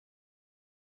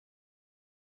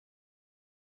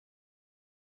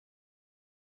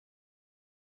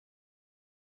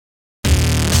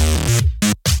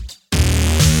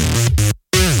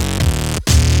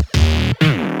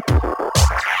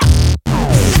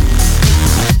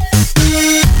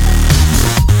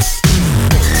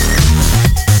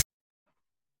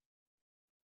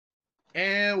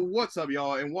what's up,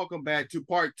 y'all, and welcome back to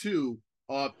part two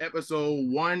of episode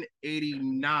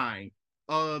 189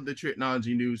 of the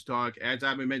Technology News Talk. As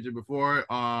I've been mentioned before,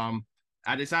 I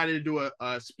decided to do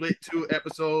a split two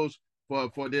episodes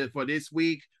for this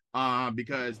week,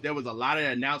 because there was a lot of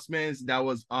announcements that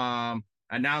was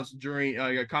announced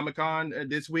during Comic-Con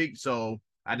this week. So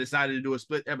I decided to do a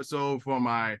split episode for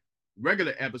my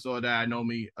regular episode that I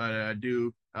normally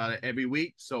do every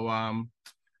week. So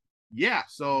yeah,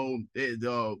 so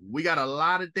we got a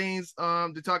lot of things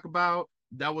to talk about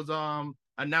that was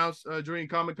announced during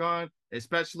Comic-Con,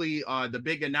 especially the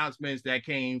big announcements that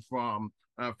came from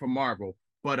Marvel.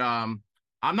 But I'm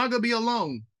not gonna be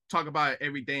alone talk about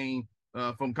everything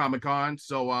from Comic-Con.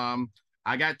 So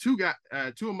I got two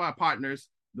of my partners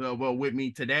with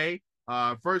me today.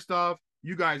 First off,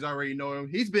 you guys already know him.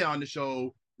 He's been on the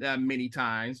show many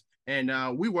times.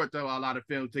 And we worked on a lot of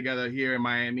films together here in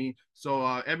Miami. So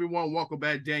everyone, welcome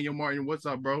back, Daniel Martin. What's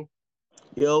up, bro?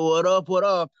 Yo, what up? What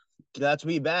up? Glad to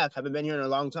be back. Haven't been here in a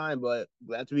long time, but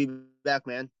glad to be back,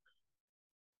 man.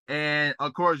 And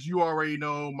of course, you already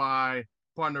know my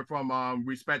partner from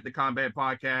Respect the Combat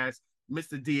podcast,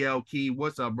 Mr. DL Key.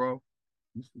 What's up, bro?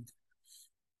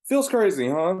 Feels crazy,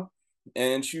 huh?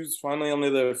 And shoes finally on the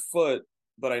other foot,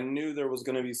 but I knew there was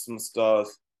going to be some stuff,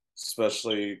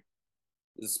 especially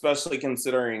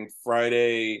considering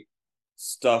Friday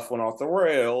stuff went off the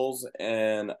rails,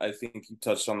 and I think you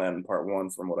touched on that in part one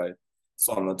from what I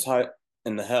saw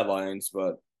in the headlines.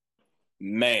 But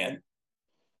man,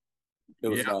 it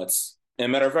was nuts.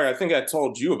 And matter of fact, I think I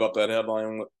told you about that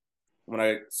headline when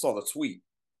I saw the tweet.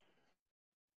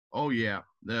 Oh yeah,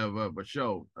 for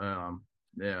sure.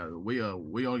 Yeah, we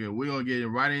gonna get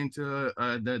right into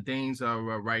the things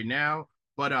right now.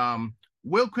 But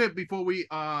real quick before we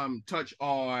touch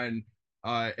on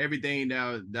everything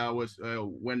that was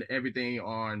when everything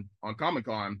on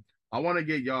Comic-Con, I want to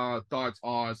get y'all thoughts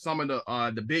on some of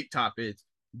the big topics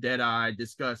that I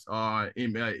discussed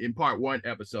in part one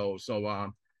episode.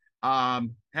 So have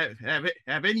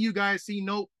any of you guys seen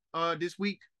Nope this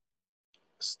week?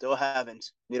 Still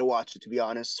haven't. Need to watch it, to be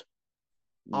honest.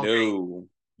 Okay. No.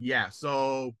 Yeah,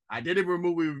 so I did a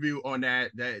movie review on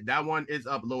that. That one is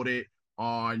uploaded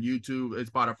on YouTube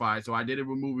and Spotify. So I did a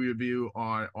movie review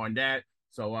on that.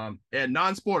 So and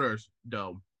non-spoilers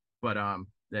though. But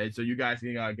so you guys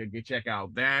can check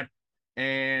out that.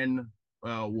 And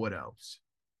what else?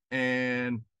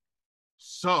 And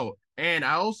I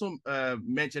also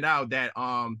mentioned out that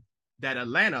that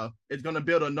Atlanta is gonna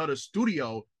build another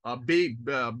studio, a big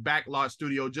backlot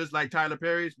studio, just like Tyler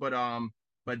Perry's,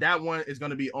 but that one is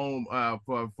gonna be owned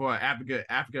for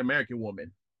African American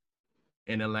woman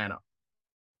in Atlanta.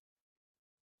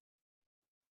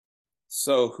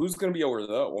 So who's going to be over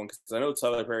that one? Because I know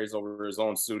Tyler Perry's over his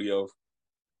own studio,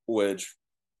 which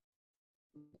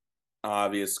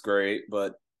obvious great,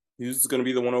 but who's going to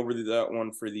be the one over that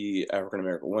one for the African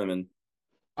American women?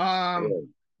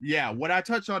 Yeah, when I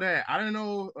touched on that, I don't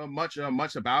know much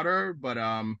about her, but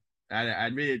I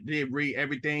really did read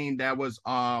everything that was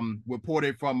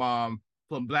reported from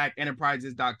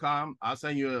blackenterprises.com. I'll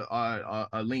send you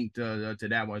a link to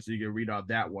that one so you can read off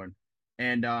that one.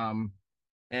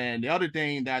 And the other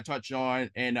thing that I touched on,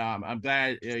 and I'm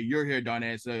glad you're here,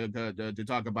 Donez, to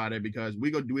talk about it, because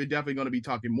we're definitely going to be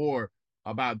talking more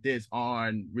about this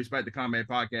on Respect the Comment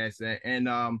podcast.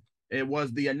 And it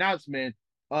was the announcement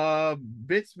of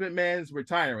Vince McMahon's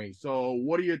retiring. So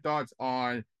what are your thoughts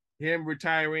on him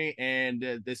retiring and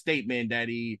the statement that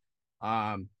he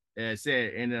said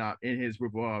in his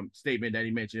statement that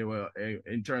he mentioned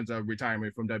in terms of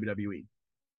retirement from WWE?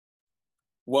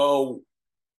 Well,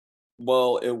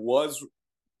 it was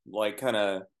like kind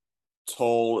of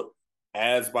told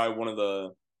as by one of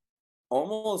the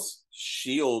almost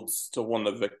shields to one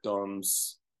of the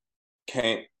victims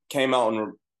came out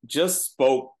and just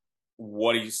spoke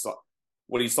what he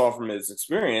saw from his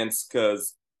experience,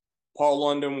 because Paul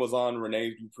London was on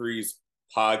Renee Dupree's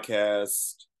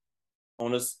podcast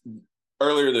on us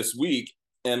earlier this week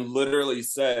and literally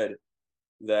said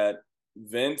that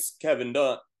Vince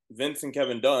and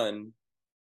Kevin Dunn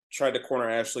tried to corner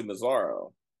Ashley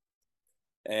Mazzaro.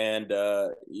 And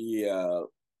yeah,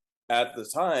 at the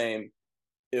time,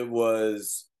 it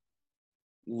was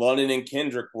London and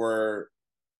Kendrick were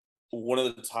one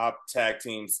of the top tag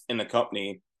teams in the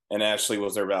company, and Ashley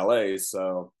was their valet.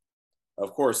 So,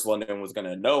 of course, London was going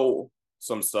to know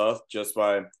some stuff just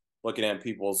by looking at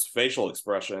people's facial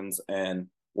expressions and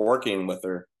working with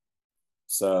her.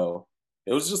 So,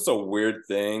 it was just a weird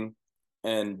thing.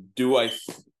 And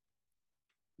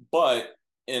but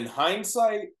in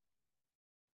hindsight,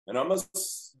 and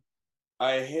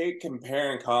I hate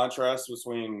comparing contrast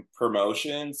between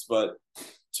promotions, but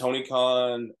Tony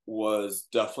Khan was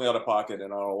definitely out of pocket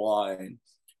and out of line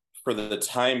for the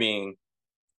timing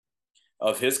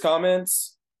of his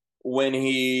comments when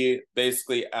he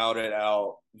basically outed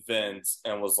out Vince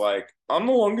and was like, I'm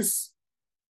the longest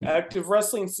active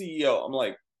wrestling CEO. I'm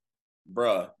like,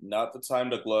 bruh, not the time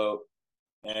to gloat,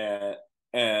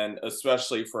 and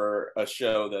especially for a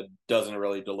show that doesn't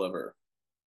really deliver.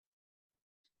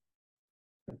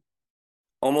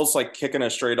 Almost like kicking a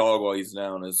stray dog while he's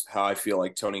down is how I feel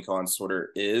like Tony Khan's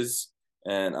Twitter is,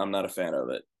 and I'm not a fan of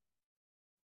it.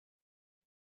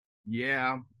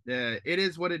 Yeah, it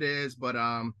is what it is, but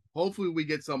hopefully we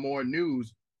get some more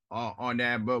news on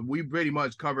that. But we pretty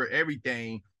much cover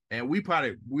everything, and we'll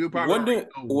probably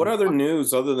what other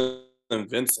news other than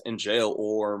Vince in jail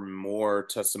or more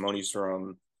testimonies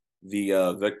from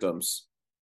the victims?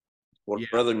 What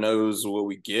other news will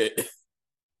we get?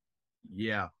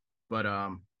 Yeah, but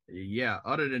yeah.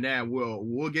 Other than that,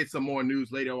 we'll get some more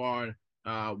news later on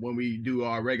when we do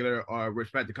our regular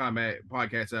Respect the Combat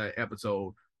podcast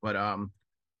episode. But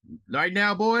right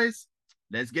now, boys,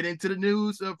 let's get into the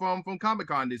news from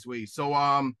Comic-Con this week.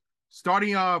 So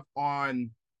starting off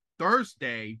on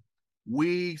Thursday,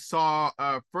 we saw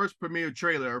a first premiere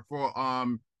trailer for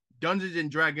Dungeons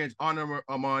and Dragons Honor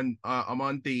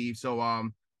Among Thieves.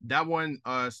 So that one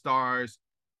stars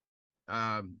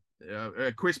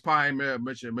Chris Pine,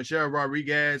 Michelle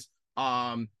Rodriguez,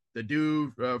 the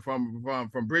dude from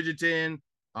Bridgerton,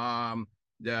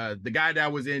 the guy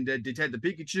that was in the Detective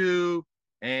Pikachu,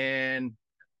 and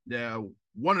the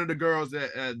one of the girls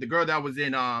that the girl that was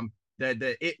in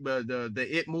the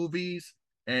It movies.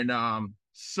 And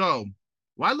so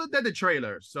well, I looked at the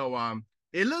trailer. So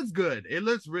it looks good. It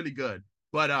looks really good.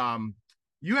 But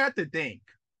you have to think,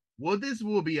 will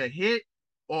be a hit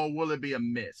or will it be a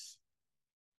miss?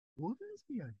 Will this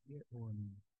be a hit or a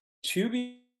miss? To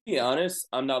be honest,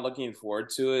 I'm not looking forward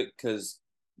to it because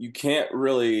you can't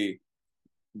really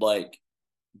like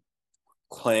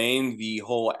claim the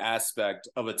whole aspect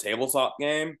of a tabletop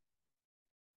game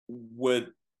with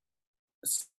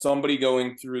somebody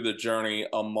going through the journey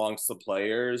amongst the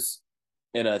players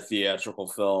in a theatrical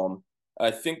film.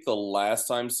 I think the last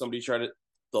time somebody tried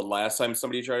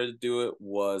to do it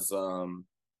was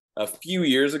a few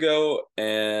years ago,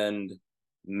 and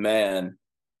man,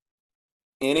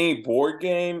 any board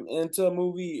game into a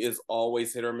movie is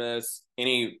always hit or miss.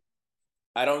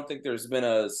 I don't think there's been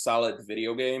a solid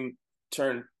video game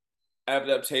turn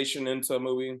adaptation into a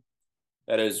movie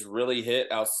that has really hit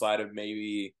outside of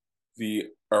maybe the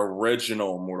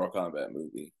original Mortal Kombat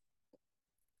movie.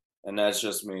 And that's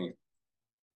just me.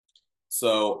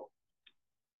 So,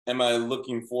 am I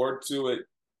looking forward to it?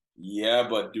 Yeah,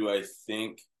 but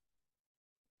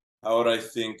how would I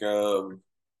think of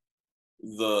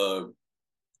the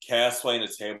cast playing a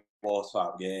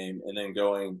tabletop game and then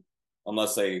going,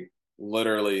 unless they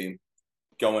literally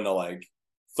go into like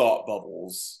thought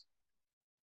bubbles,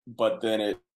 but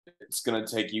then it's going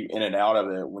to take you in and out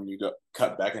of it when you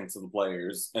cut back into the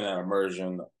players in that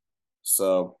immersion.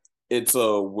 So it's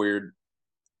a weird.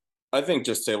 I think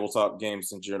just tabletop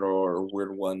games in general are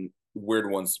weird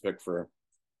ones to pick for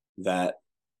that.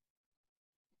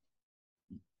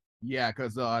 Yeah,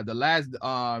 because the last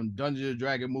Dungeons and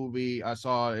Dragon movie I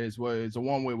saw is it's the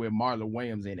one with Marlon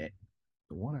Wayans in it.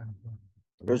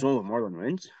 There's one with Marlon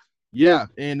Wayans. Yeah,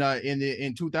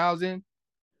 in 2000.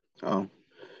 Oh,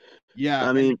 yeah.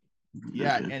 I mean,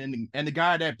 yeah, okay. and the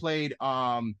guy that played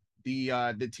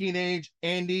the teenage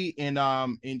Andy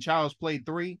in Child's Play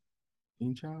 3.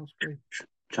 In Child's Play.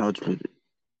 Child's Play.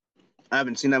 I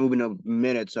haven't seen that movie in a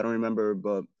minute, so I don't remember.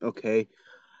 But okay,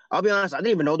 I'll be honest. I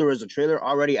didn't even know there was a trailer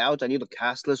already out. I knew the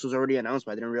cast list was already announced,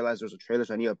 but I didn't realize there was a trailer.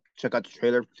 So I need to check out the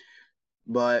trailer.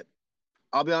 But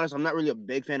I'll be honest. I'm not really a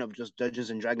big fan of just Dungeons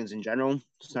and Dragons in general.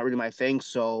 It's not really my thing.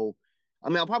 So, I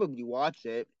mean, I'll probably watch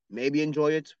it, maybe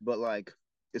enjoy it, but like,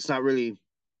 it's not really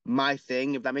my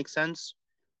thing, if that makes sense.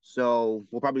 So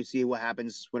we'll probably see what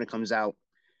happens when it comes out.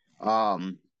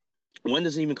 When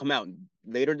does it even come out?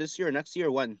 Later this year, next year,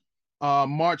 or when?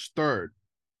 March 3rd.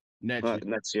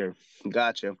 Next year.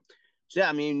 Gotcha. So yeah,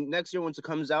 I mean, next year once it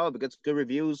comes out, if it gets good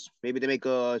reviews, maybe they make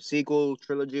a sequel,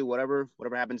 trilogy, whatever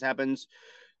happens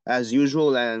as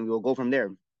usual, and we'll go from there.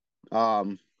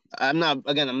 I'm not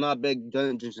a big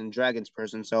Dungeons and Dragons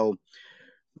person, so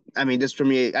I mean, this for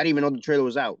me, I didn't even know the trailer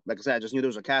was out. Like I said, I just knew there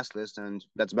was a cast list, and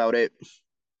that's about it.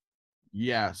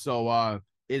 Yeah, so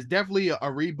it's definitely a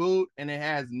reboot, and it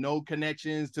has no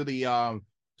connections to the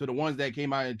ones that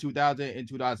came out in 2000 and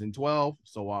 2012.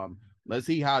 So let's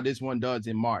see how this one does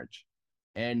in March.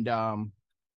 And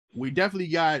we definitely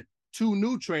got two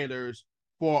new trailers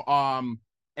for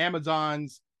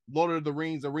Amazon's Lord of the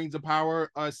Rings of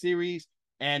Power series,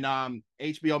 and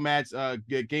HBO Max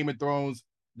Game of Thrones,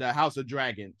 The House of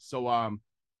Dragon. So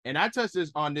and I touched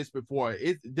on this before.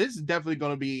 This is definitely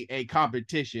going to be a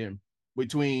competition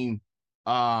between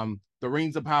the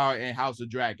Rings of Power and House of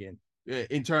Dragon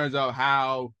in terms of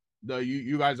how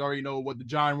you guys already know what the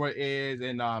genre is,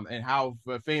 and how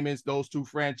famous those two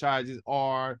franchises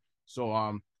are. So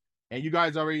and you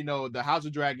guys already know the House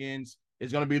of Dragons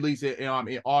is going to be released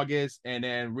in August, and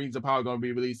then Rings of Power is going to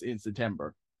be released in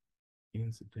September.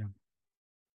 In September.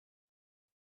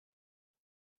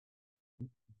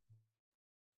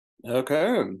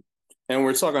 Okay. And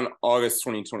we're talking August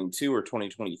 2022 or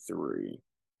 2023?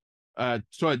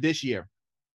 So this year.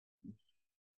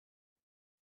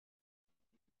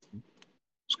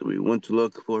 It's gonna be one to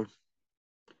look for.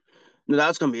 No,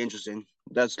 that's gonna be interesting.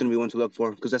 That's gonna be one to look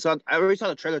for because I already saw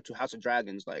the trailer to House of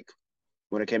Dragons like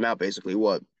when it came out, basically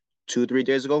what 2-3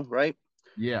 days ago, right?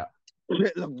 Yeah,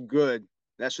 it looked good.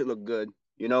 That shit looked good,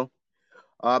 you know.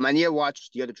 I need to watch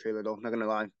the other trailer though. Not gonna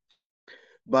lie,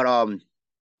 but all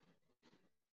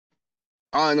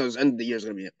I know is end of the year is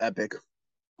gonna be epic.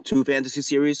 2 fantasy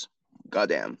series,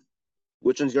 goddamn.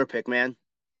 Which one's your pick, man?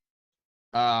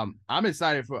 I'm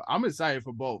excited for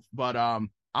both, but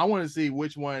I want to see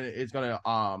which one is gonna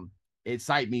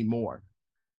excite me more.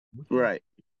 Right.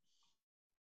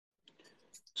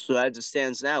 So as it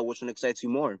stands now, which one excites you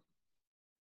more?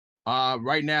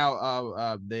 Right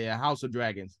now, the House of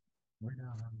Dragons. Right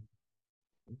now.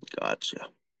 Gotcha.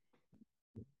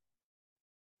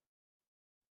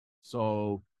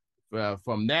 So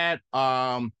from that,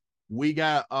 we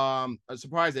got a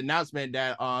surprise announcement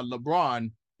that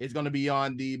LeBron is going to be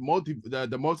on the multi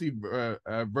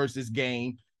versus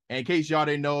game. And in case y'all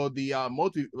didn't know, the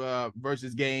multi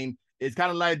versus game is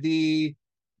kind of like the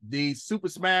Super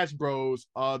Smash Bros.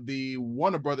 Of the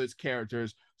Warner Brothers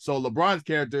characters. So LeBron's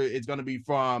character is going to be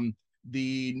from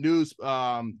the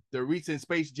the recent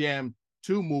Space Jam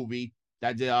 2 movie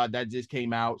that just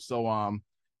came out. So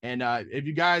and if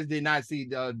you guys did not see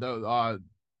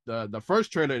the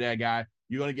first trailer of that guy,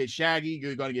 you're gonna get Shaggy,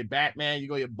 you're gonna get Batman, you're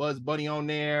gonna get Buzz Bunny on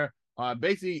there.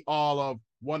 Basically all of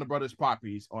Warner Brothers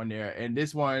properties on there. And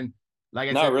this one, like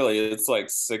I Not said, really. It's like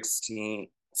 16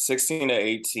 to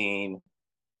 18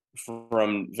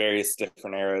 from various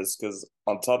different eras. Because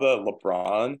on top of the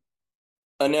LeBron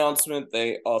announcement,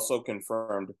 they also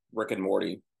confirmed Rick and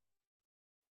Morty.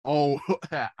 oh,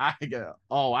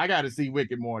 I gotta see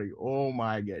Rick and Morty. Oh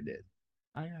my goodness,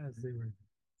 I gotta see Rick.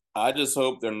 I just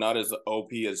hope they're not as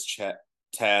OP as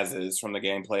Taz is from the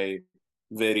gameplay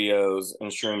videos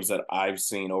and streams that I've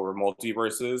seen over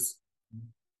multiverses.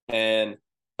 And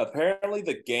apparently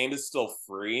the game is still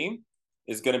free.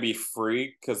 It's going to be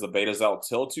free because the beta's out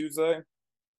till Tuesday.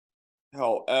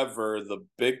 However, the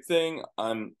big thing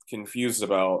I'm confused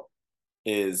about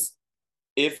is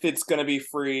if it's going to be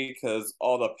free, because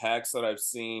all the packs that I've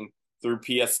seen through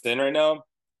PSN right now,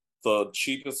 the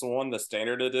cheapest one, the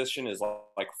standard edition, is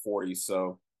like 40.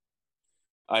 So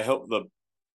I hope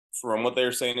from what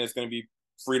they're saying, it's going to be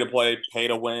free to play, pay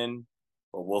to win,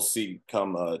 but we'll see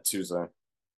come Tuesday.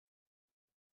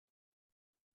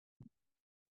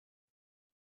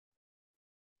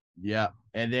 Yeah,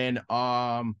 and then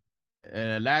lastly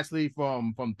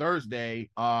from Thursday,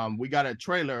 we got a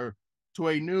trailer to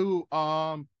a new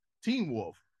Teen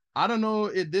Wolf. I don't know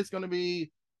if this gonna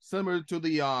be similar to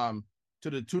the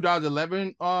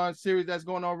 2011 series that's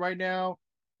going on right now,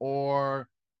 or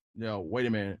wait a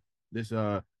minute. This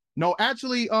no,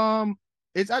 actually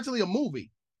it's actually a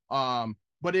movie.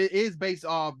 But it is based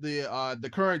off the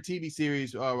current TV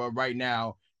series right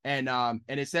now, and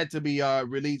it's set to be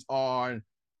released on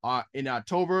in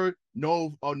October.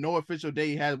 No official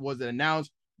date wasn't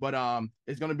announced, but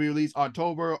it's going to be released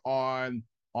October on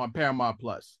Paramount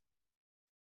Plus.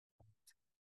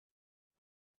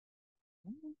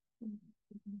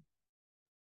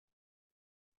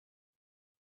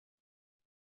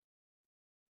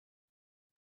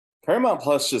 Paramount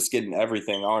Plus just getting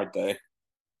everything, aren't they?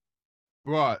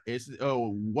 Bro, it's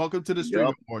welcome to the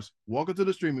streaming wars. Welcome to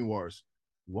the streaming wars.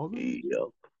 Welcome. Yep.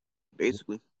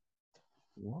 Basically.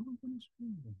 Welcome to the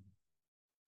streaming.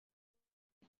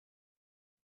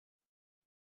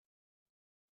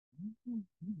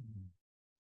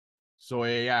 So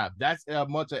yeah, that's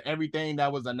much of everything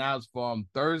that was announced from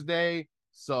Thursday.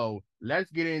 So let's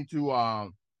get into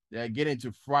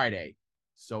Friday.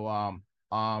 So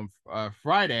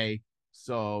Friday.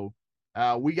 So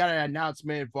we got an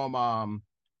announcement from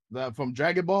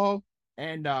Dragon Ball,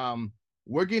 and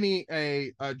we're getting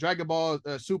a Dragon Ball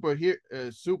superhero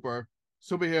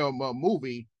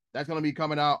movie that's gonna be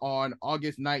coming out on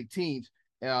August 19th.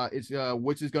 it's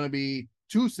which is going to be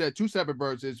two separate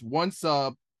versions, one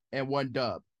sub and one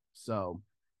dub. So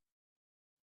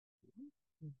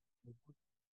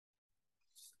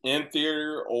in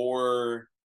theater or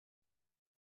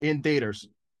in theaters.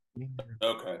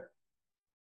 okay.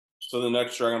 So the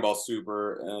next Dragon Ball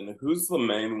Super, and who's the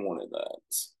main one in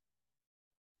that?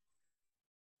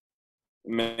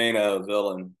 Main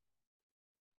villain.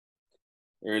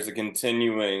 Or is it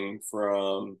continuing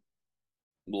from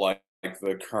like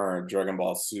the current Dragon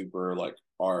Ball Super like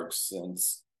arc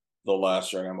since the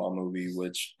last Dragon Ball movie,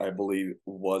 which I believe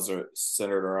was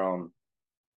centered around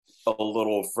a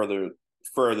little further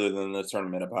than the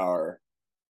Tournament of Power,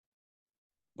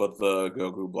 but the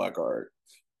Goku Black arc.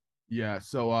 Yeah,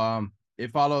 so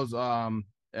it follows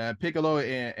Piccolo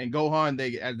and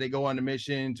Gohan, they go on the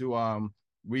mission to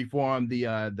reform the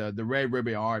Red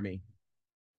Ribbon Army.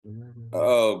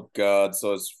 Oh god,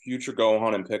 so it's future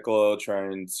Gohan and Piccolo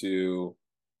trying to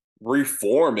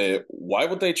reform it. Why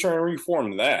would they try and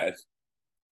reform that?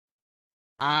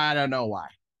 I don't know why.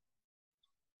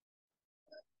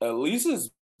 At least it's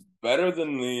better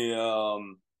than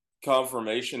the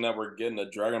confirmation that we're getting a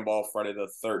Dragon Ball Friday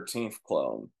the 13th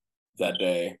clone that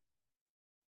day.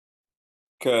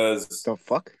 Cause The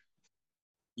fuck?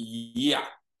 yeah.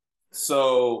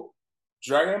 So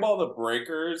Dragon Ball The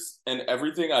Breakers and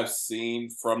everything I've seen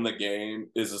from the game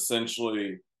is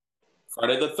essentially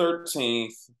Friday the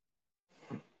 13th,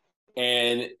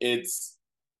 and it's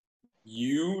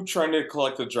you trying to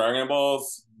collect the Dragon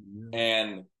Balls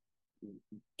and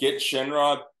get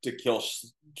Shenron to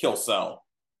kill Cell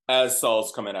as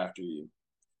Cell's coming after you.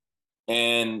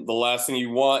 And the last thing you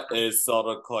want is Cell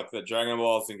to collect the Dragon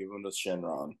Balls and give them to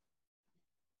Shenron.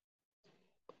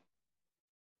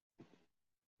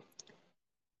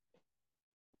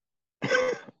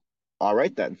 All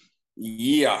right then.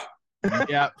 Yeah.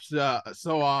 Yeah.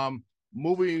 So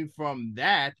moving from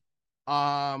that,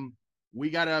 we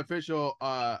got an official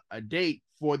a date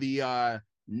for the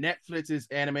Netflix's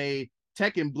anime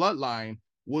Tekken Bloodline,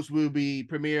 which will be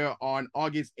premiere on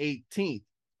August 18th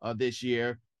of this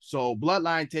year. So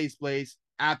Bloodline takes place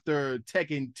after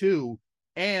Tekken 2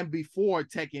 and before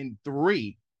Tekken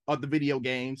 3 of the video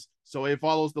games. So it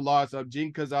follows the loss of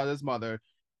Jin Kazada's mother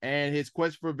and his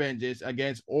quest for vengeance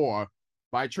against Or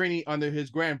by training under his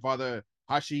grandfather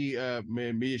Hashi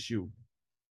Miyashu.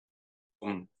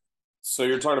 So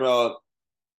you're talking about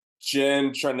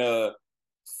Jin trying to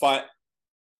fight,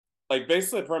 like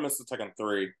basically the premise of Tekken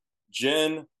 3.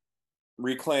 Jin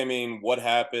reclaiming what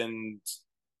happened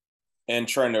and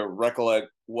trying to recollect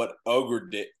what Ogre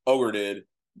did,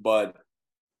 but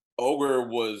Ogre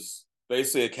was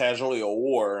basically a casualty of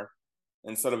war.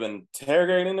 Instead of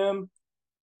interrogating him,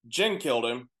 Jin killed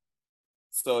him.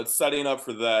 So it's setting up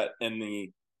for that and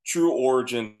the true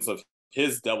origins of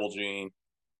his devil gene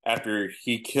after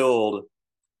he killed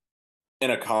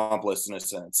an accomplice in a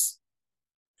sense.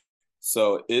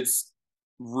 So it's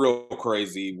real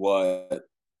crazy what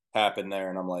happened there.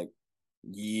 And I'm like,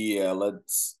 yeah,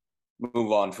 let's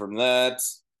move on from that.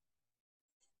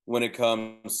 When it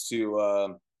comes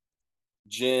to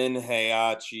Jin,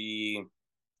 Heihachi,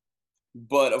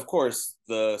 but of course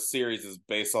the series is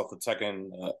based off the Tekken,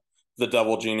 the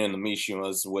Devil Gene and the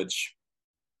Mishimas, which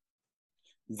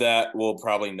that will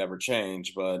probably never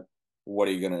change, but what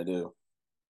are you gonna do?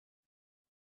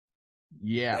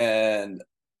 Yeah. And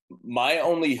my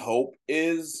only hope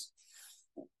is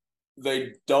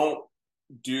they don't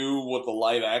do what the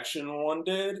live action one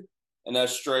did, and that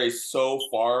strays so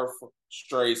far from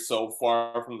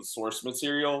the source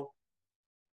material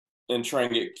and try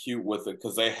and get cute with it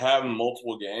because they have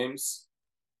multiple games.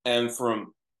 And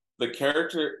from the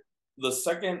character, the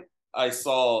second I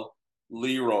saw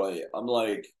Leroy, I'm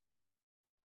like,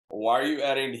 why are you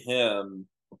adding him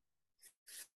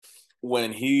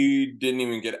when he didn't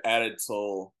even get added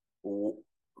till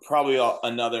probably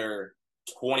another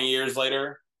 20 years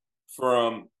later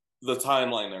from the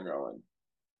timeline they're going?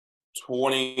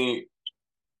 20,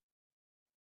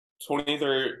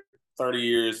 30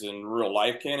 years in real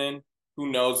life canon.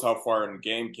 Who knows how far in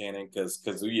game canon, because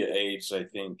Kazuya aged, I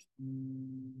think,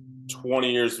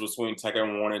 20 years between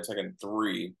Tekken 1 and Tekken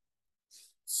 3.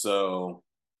 So,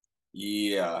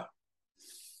 yeah.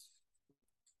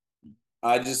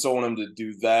 I just don't want him to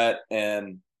do that.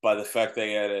 And by the fact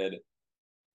they added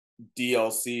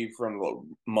DLC from the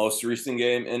most recent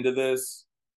game into this,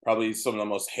 probably some of the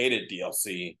most hated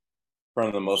DLC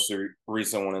from the most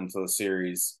recent one into the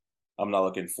series. I'm not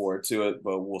looking forward to it,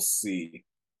 but we'll see.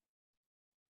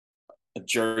 The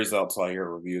jury's out till I hear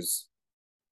reviews.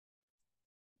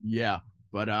 Yeah,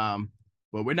 but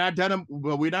we're not done.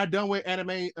 But we're not done with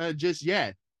anime just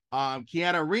yet.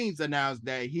 Keanu Reeves announced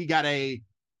that he got a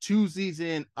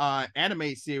 2-season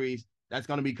anime series that's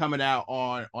going to be coming out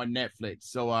on Netflix.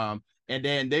 So and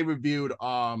then they reviewed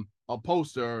a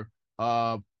poster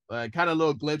kind of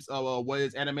little glimpse of what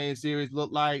his anime series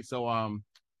look like. So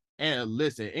and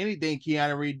listen, anything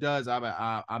Keanu Reeves does,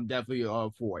 I'm definitely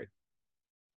for it.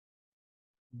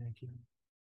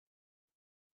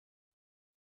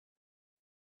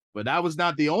 But that was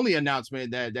not the only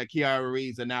announcement that Keanu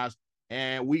Reeves announced,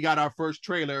 and we got our first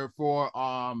trailer for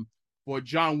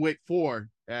John Wick 4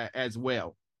 as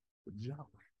well.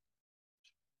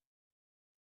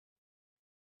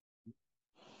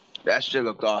 That shit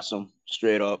looked awesome,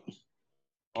 straight up.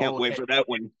 Can't wait for that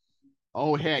one.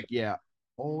 Oh heck yeah!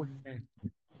 Oh heck!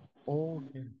 Oh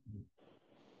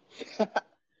heck!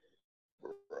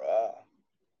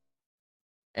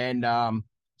 And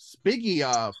speaking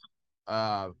of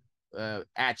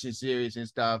action series and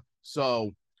stuff,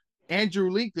 so Andrew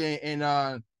Lincoln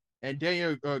and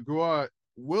Daniel Gruar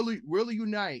will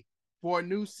unite for a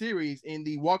new series in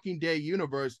the Walking Dead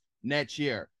universe next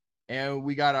year, and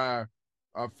we got our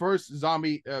first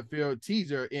zombie field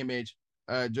teaser image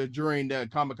during the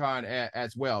Comic-Con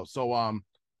as well. So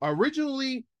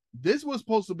originally this was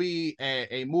supposed to be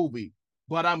a movie,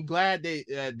 but I'm glad they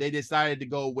decided to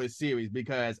go with series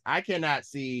because I cannot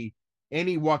see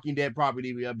any Walking Dead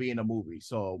property being a movie.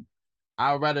 So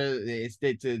I'd rather it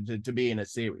stick to be in a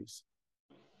series.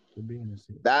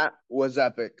 That was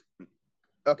epic.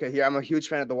 Okay, here I'm a huge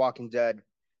fan of The Walking Dead,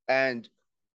 and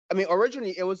I mean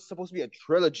originally it was supposed to be a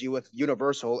trilogy with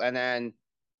Universal, and then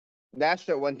that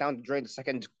shit went down during the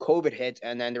second COVID hit,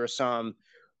 and then there was some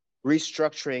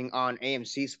restructuring on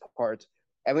AMC's part,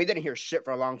 and we didn't hear shit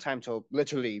for a long time till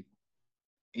literally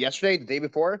yesterday, the day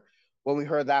before, when we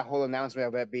heard that whole announcement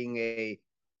of it being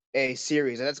a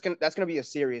series, and that's gonna be a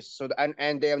series. So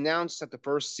and they announced that the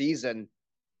first season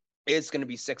is gonna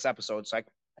be 6 episodes. Like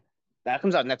that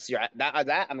comes out next year.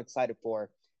 That I'm excited for,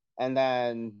 and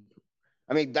then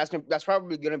I mean that's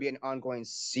probably gonna be an ongoing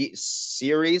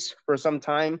series for some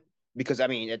time because I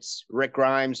mean it's Rick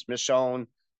Grimes, Michonne,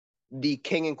 the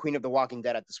king and queen of the Walking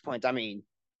Dead at this point. I mean,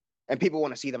 and people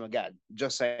want to see them again.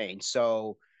 Just saying.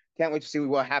 So can't wait to see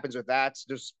what happens with that.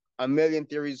 There's a million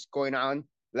theories going on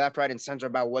left, right, and center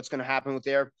about what's going to happen with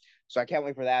there. So I can't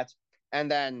wait for that. And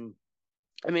then,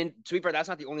 I mean, to be fair, that's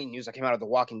not the only news that came out of The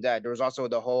Walking Dead. There was also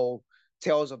the whole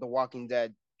Tales of the Walking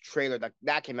Dead trailer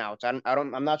that came out. I'm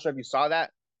not sure if you saw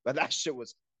that, but that shit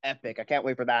was epic. I can't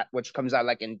wait for that, which comes out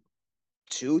like in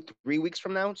 2-3 weeks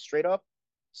from now, straight up.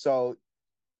 So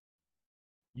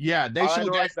yeah, they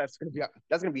showed that.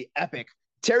 That's gonna be epic.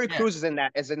 Terry Crews is in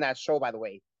that show, by the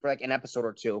way, for like an episode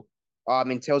or two.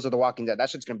 In Tales of the Walking Dead. That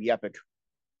shit's gonna be epic.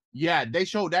 Yeah, they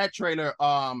showed that trailer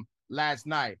last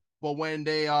night. But when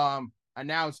they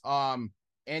announced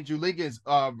Andrew Lincoln's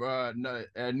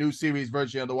new series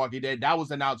version of The Walking Dead, that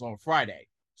was announced on Friday.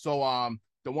 So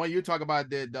the one you're talking about,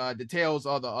 the Tales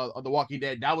of the Walking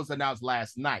Dead, that was announced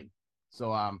last night.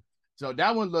 So so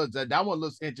that one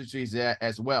looks interesting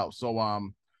as well. So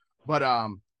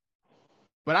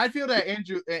but I feel that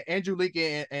Andrew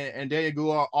Lincoln and Daniel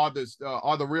Gould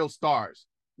are the real stars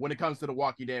when it comes to the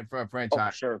Walking Dead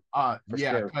franchise. Oh, for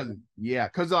sure.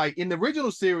 Because like in the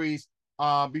original series,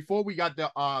 before we got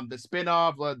the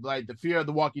spinoff, like the Fear of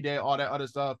the Walking Dead, all that other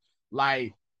stuff,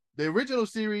 like the original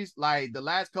series, like the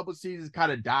last couple of seasons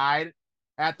kind of died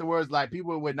afterwards. Like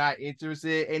people were not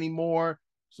interested anymore.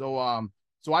 So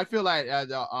I feel like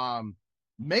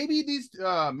maybe these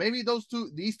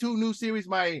two new series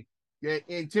might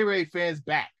interior fans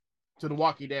back to the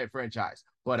Walking Dead franchise.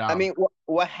 But I mean,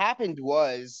 what happened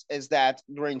is that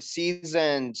during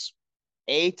seasons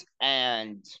 7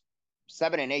 and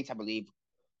 8, I believe,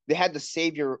 they had the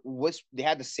Savior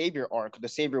arc, the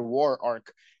Savior War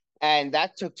arc, and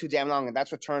that took too damn long, and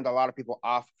that's what turned a lot of people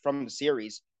off from the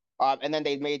series. And then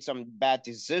they made some bad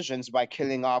decisions by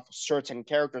killing off certain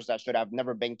characters that should have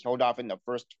never been killed off in the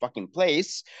first fucking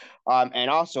place. And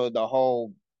also the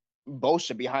whole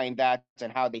bullshit behind that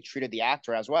and how they treated the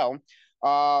actor as well.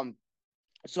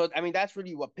 So I mean that's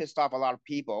really what pissed off a lot of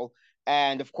people.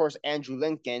 And of course, Andrew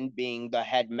Lincoln being the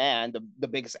head man, the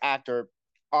biggest actor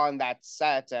on that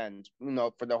set, and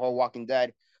for the whole Walking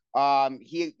Dead,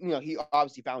 he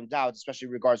obviously found out, especially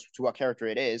in regards to what character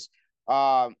it is.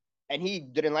 And he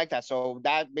didn't like that, so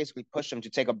that basically pushed him to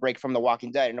take a break from The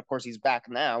Walking Dead. And of course, he's back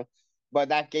now, but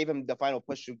that gave him the final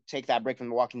push to take that break from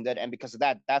The Walking Dead. And because of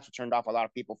that, that's what turned off a lot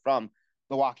of people from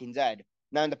The Walking Dead.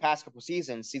 Now, in the past couple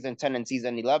seasons, season 10 and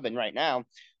season 11 right now,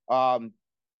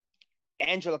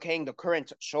 Angela Kang, the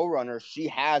current showrunner, she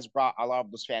has brought a lot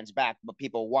of those fans back, but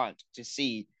people want to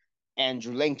see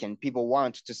Andrew Lincoln. People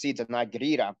want to see Danai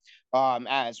Gurira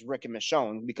as Rick and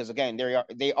Michonne because again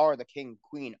they are the king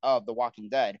queen of The Walking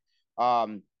Dead.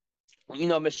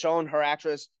 Michonne, her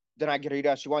actress Danai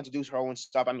Gurira, she wanted to do her own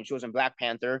stuff. I mean, she was in Black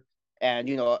Panther and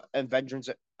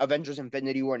Avengers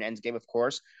Infinity War and Endgame, of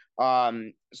course. So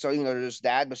there's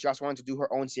that, but she also wanted to do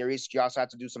her own series. She also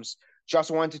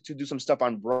wanted to do some stuff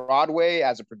on Broadway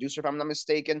as a producer, if I'm not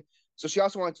mistaken. So she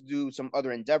also wanted to do some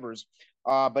other endeavors.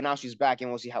 But now she's back, and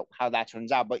we'll see how that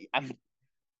turns out. But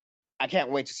I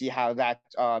can't wait to see how that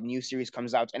new series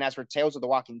comes out. And as for Tales of the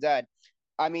Walking Dead,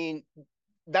 I mean,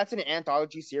 that's an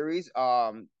anthology series.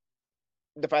 I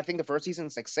think the first season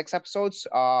is like 6 episodes.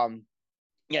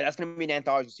 Yeah, that's gonna be an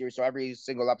anthology series. So every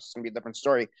single episode is gonna be a different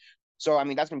story. So I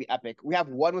mean, that's gonna be epic. We have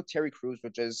one with Terry Crews,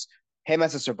 which is him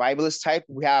as a survivalist type.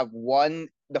 We have one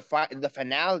the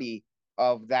finale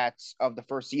of the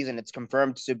first season. It's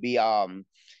confirmed to be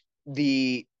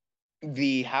the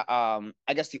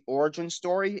I guess the origin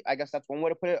story. I guess that's one way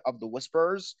to put it of the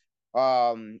Whisperers.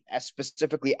 As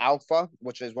specifically Alpha,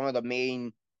 which is one of the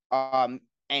main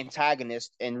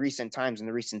antagonists in recent times in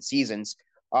the recent seasons.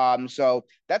 So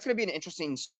that's going to be an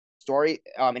interesting story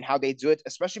in how they do it,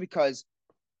 especially because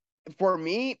for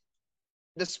me,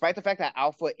 despite the fact that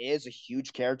Alpha is a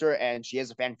huge character and she is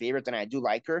a fan favorite and I do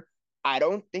like her, I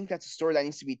don't think that's a story that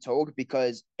needs to be told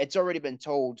because it's already been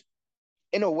told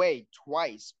in a way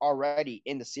twice already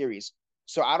in the series.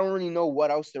 So I don't really know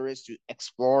what else there is to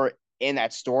explore in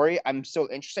that story. I'm still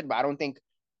interested, but I don't think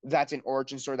that's an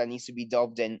origin story that needs to be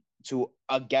delved into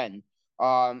again.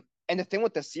 And the thing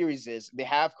with the series is they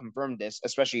have confirmed this,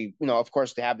 especially, of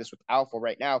course, they have this with Alpha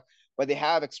right now, but they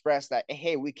have expressed that,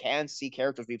 hey, we can see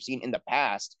characters we've seen in the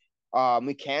past.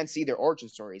 We can see their origin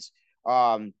stories.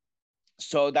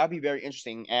 So that'd be very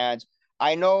interesting. And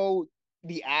I know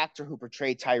the actor who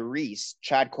portrayed Tyrese,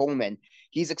 Chad Coleman,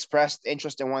 he's expressed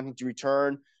interest in wanting to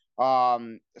return.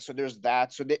 So there's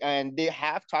that. They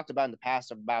have talked about in the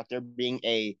past about there being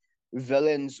a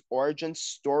villain's origin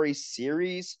story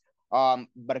series.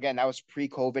 But again, that was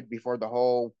pre-COVID before the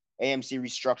whole AMC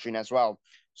restructuring as well.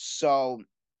 So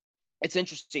it's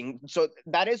interesting. So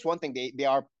that is one thing they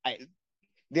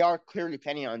are clearly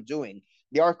planning on doing.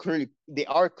 They are clearly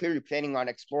planning on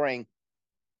exploring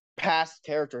past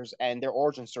characters and their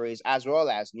origin stories as well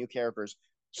as new characters.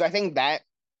 So I think that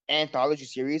anthology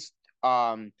series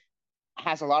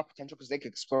has a lot of potential because they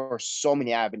could explore so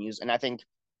many avenues. And I think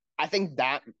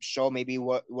that show may be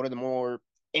one of the more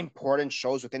important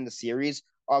shows within the series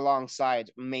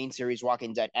alongside main series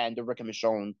Walking Dead and the Rick and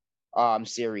Michonne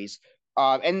series.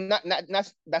 And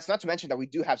that's not to mention that we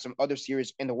do have some other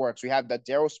series in the works. We have the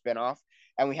Daryl spinoff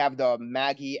and we have the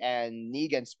Maggie and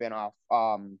Negan spinoff,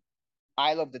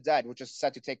 Isle of the Dead, which is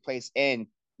set to take place in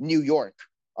New York,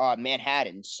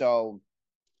 Manhattan. So,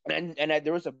 and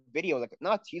there was a video, like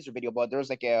not a teaser video, but there was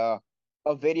like a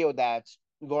video that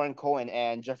Lauren Cohen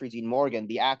and Jeffrey Dean Morgan,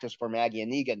 the actors for Maggie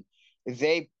and Negan,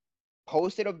 they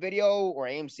posted a video, or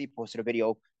AMC posted a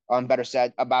video, better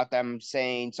said, about them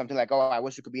saying something like, "Oh, I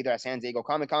wish we could be there at San Diego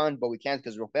Comic-Con, but we can't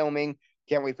because we're filming.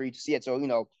 Can't wait for you to see it." So,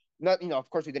 of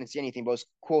course we didn't see anything, but it was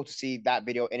cool to see that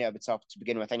video in and of itself to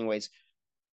begin with. Anyways,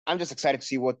 I'm just excited to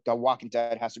see what The Walking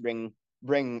Dead has to bring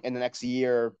in the next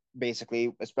year,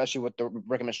 basically, especially with the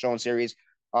Rick and Michonne series,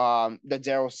 the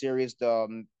Daryl series,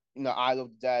 the Isle of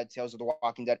the Dead, Tales of the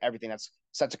Walking Dead, everything that's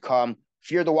set to come.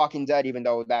 Fear the Walking Dead, even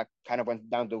though that kind of went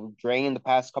down the drain in the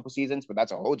past couple seasons, but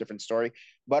that's a whole different story.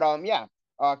 But yeah,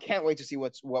 can't wait to see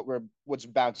what's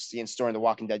about to see in store in the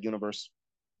Walking Dead universe.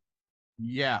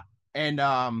 Yeah, and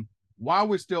while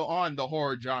we're still on the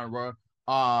horror genre,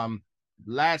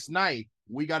 last night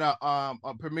we got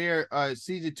a premiere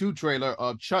season 2 trailer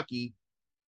of Chucky.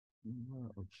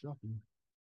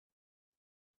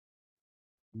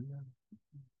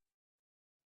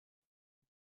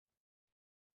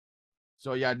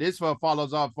 So yeah, this one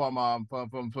follows up from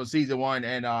season 1,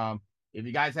 and if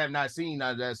you guys have not seen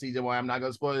that season 1, I'm not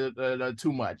gonna spoil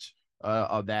too much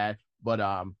of that.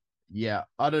 But yeah,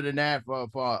 other than that,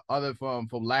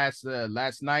 from last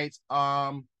night's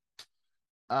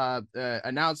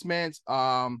announcements,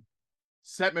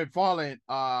 Seth MacFarlane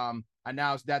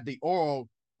announced that the Orville,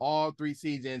 all 3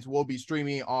 seasons, will be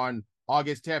streaming on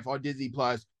August 10th on Disney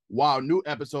Plus, while new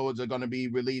episodes are going to be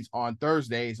released on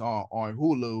Thursdays on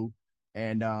Hulu.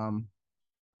 And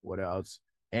what else?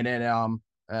 And then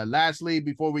lastly,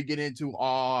 before we get into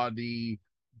all the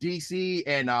DC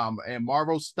and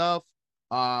Marvel stuff,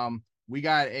 we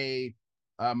got a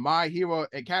My Hero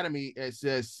Academy. It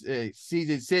says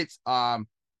season 6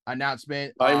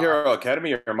 announcement. My Hero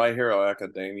Academy or My Hero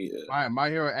Academia? My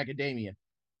Hero Academia,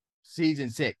 season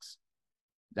 6.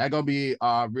 That's gonna be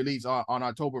released on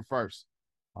October 1st.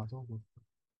 October.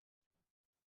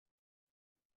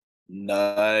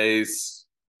 Nice.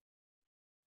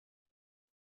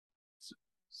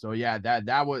 So yeah,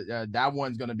 that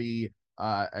one's gonna be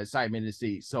excitement to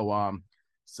see.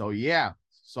 So yeah,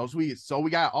 so we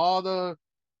got all the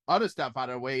other stuff out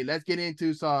of the way. Let's get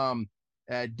into some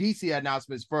DC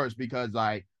announcements first because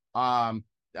because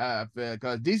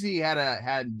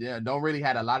DC don't really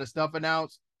had a lot of stuff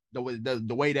announced the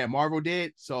way that Marvel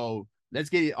did. So let's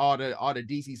get all the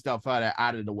DC stuff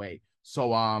out of the way.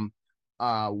 So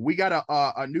we got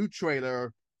a new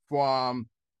trailer from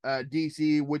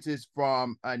DC, which is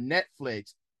from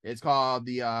Netflix. It's called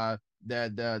the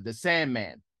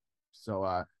Sandman.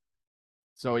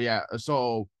 So yeah.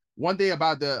 So one thing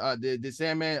about the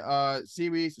Sandman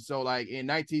series. So like in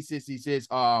 1966,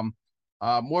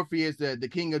 Morpheus, the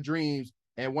king of dreams,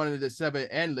 and one of the seven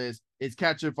endless is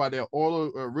captured for their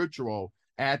oral ritual.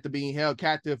 After being held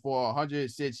captive for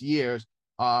 106 years,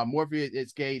 Morpheus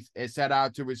escapes and set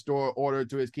out to restore order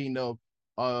to his kingdom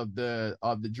of the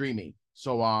dreaming.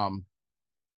 So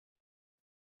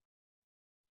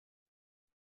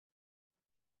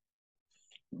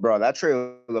Bro, that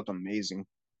trailer looked amazing.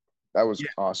 That was yeah,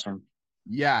 awesome.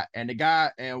 yeah, and the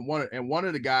guy and one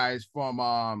of the guys from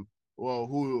well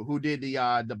who did the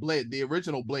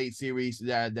original Blade series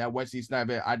that Wesley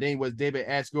Snipes, I think it was David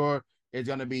Asgore, is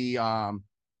gonna be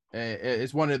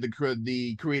it's one of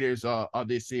the creators of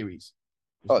this series.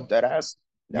 Oh, that ass.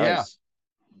 Yeah, Nice.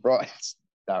 Bro,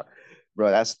 that,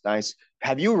 bro, that's nice.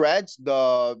 Have you read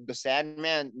the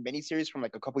Sandman miniseries from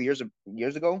like a couple years ago?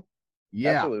 That's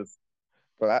yeah, what was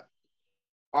bro. That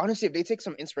honestly, if they take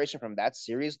some inspiration from that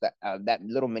series, that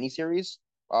little miniseries,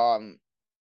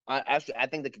 I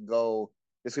think they could go.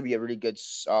 This could be a really good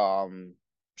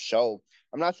show.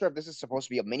 I'm not sure if this is supposed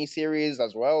to be a miniseries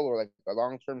as well or like a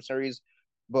long term series,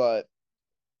 but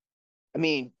I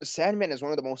mean, Sandman is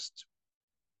one of the most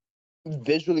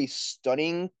visually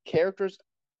stunning characters.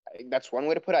 That's one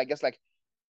way to put it. I guess like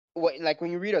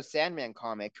when you read a Sandman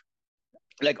comic,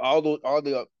 like all the all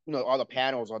the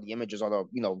panels, all the images, all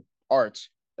the art.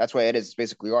 That's why it is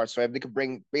basically art. So if they could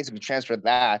basically transfer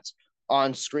that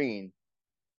on screen,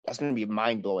 that's gonna be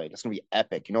mind blowing. That's gonna be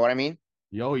epic. You know what I mean?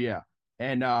 yo, yeah,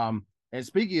 and and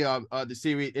speaking of the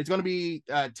series, it's gonna be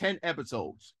 10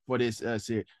 episodes for this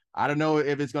series. I don't know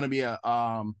if it's gonna be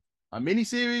a mini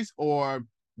series or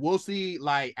we'll see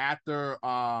like after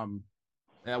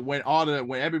when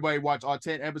everybody watch all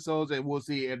 10 episodes and we'll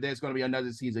see if there's gonna be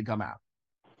another season come out.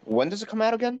 When does it come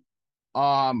out again?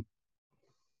 Um,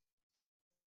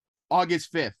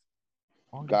 August 5th.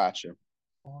 August, Gotcha.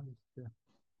 August 5th.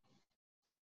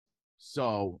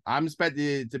 So I'm expecting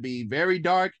it to be very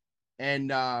dark,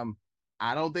 and I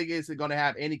don't think it's going to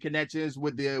have any connections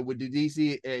with the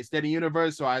DC extended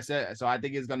universe. So I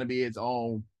think it's going to be its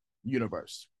own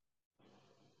universe.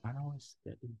 I know it's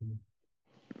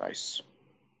Nice.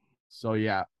 so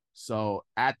yeah. So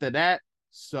after that,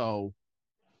 so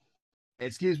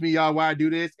excuse me, y'all, while I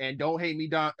do this, and don't hate me,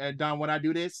 Don, when I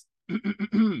do this.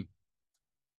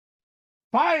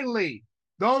 Finally,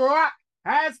 The Rock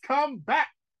has come back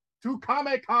to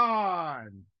Comic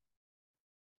Con.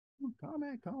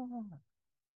 Comic Con.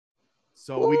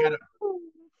 So we got to,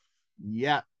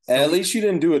 yeah. So At least you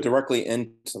didn't do it directly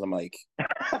into the mic.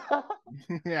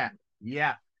 yeah,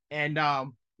 yeah, and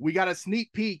we got a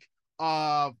sneak peek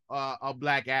of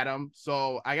Black Adam.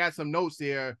 So I got some notes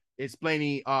here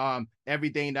explaining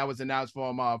everything that was announced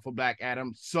for Black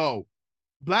Adam. So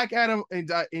Black Adam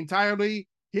entirely,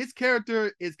 his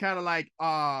character is kind of like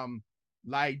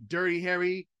Dirty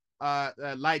Harry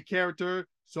like character.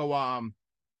 So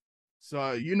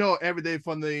you know everything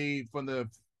from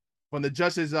the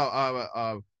justice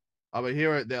of a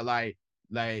hero that like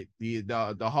the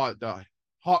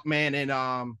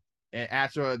Hawkman and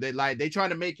Astro, they trying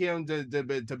to make him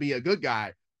to be a good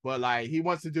guy, but like he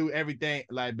wants to do everything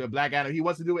like the Black Adam. He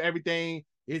wants to do everything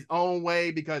his own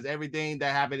way because everything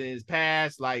that happened in his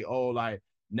past, like oh like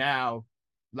now,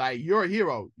 like you're a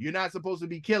hero. You're not supposed to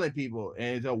be killing people,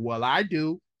 and so well I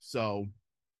do. So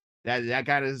that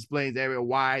kind of explains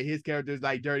why his character is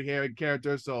like Dirty Harry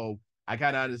character. So I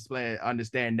kind of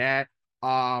understand that.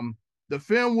 The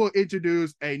film will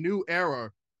introduce a new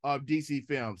era of DC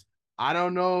films. I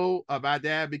don't know about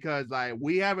that because like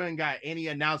we haven't got any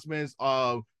announcements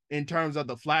of in terms of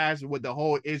the Flash with the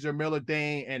whole Ezra Miller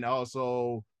thing and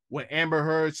also with Amber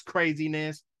Heard's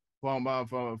craziness from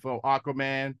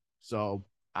Aquaman. So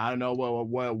I don't know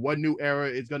what new era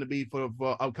is going to be for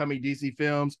upcoming DC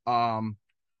films.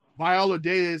 Viola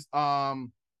Davis,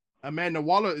 Amanda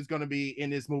Waller is going to be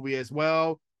in this movie as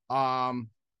well.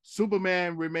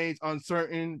 Superman remains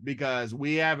uncertain because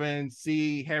we haven't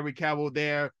seen Henry Cavill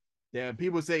there. There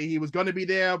people say he was going to be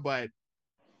there, but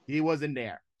he wasn't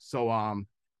there. So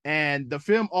and the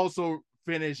film also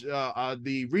finished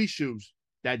the reshoots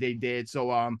that they did.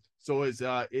 So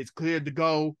it's cleared to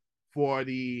go for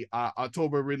the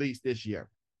October release this year.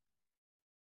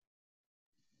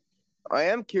 I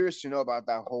am curious to know about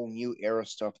that whole new era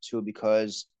stuff too,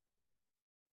 because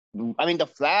I mean, the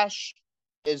Flash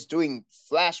is doing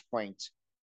Flashpoint.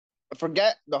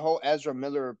 Forget the whole Ezra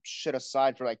Miller shit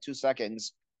aside for like 2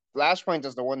 seconds. Flashpoint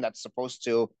is the one that's supposed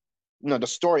to, the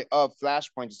story of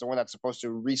Flashpoint is the one that's supposed to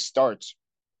restart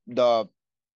the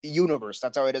universe.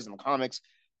 That's how it is in the comics.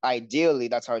 Ideally,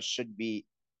 that's how it should be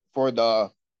for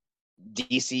the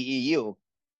DCEU.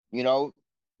 You know,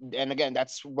 and again,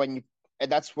 that's when you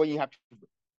have to.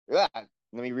 Yeah, let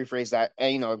me rephrase that.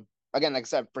 And again, like I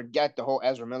said, forget the whole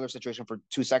Ezra Miller situation for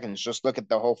 2 seconds. Just look at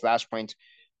the whole Flashpoint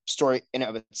story in and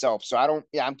of itself. So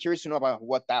I'm curious to know about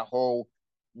what that whole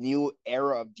new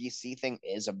era of DC thing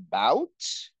is about.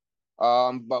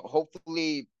 But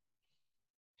hopefully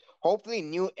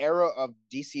new era of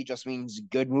DC just means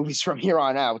good movies from here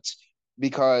on out.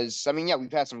 Because I mean, yeah,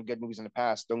 we've had some good movies in the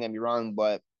past, don't get me wrong,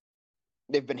 but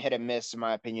they've been hit and miss in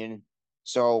my opinion.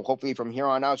 So hopefully from here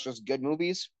on out it's just good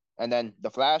movies. And then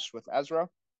The Flash with Ezra.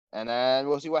 And then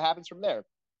we'll see what happens from there.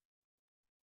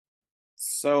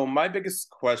 So my biggest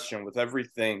question with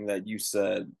everything that you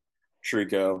said,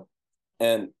 Trico,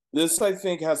 and this I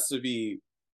think has to be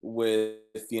with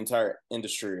the entire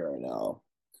industry right now.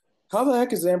 How the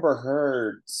heck is Amber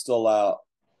Heard still out?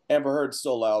 Amber Heard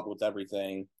still out with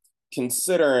everything,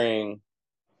 considering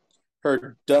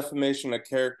her defamation of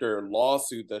character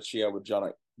lawsuit that she had with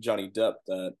Johnny Depp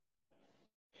that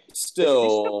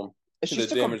still is she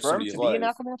still confirmed to be in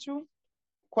Aquaman 2?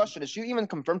 Question, is she even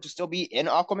confirmed to still be in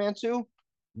Aquaman 2?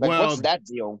 Like, what's that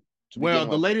deal? Well,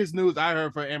 the latest news I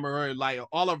heard for Amber Heard, like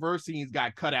all of her scenes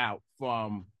got cut out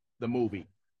from the movie.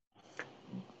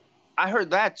 I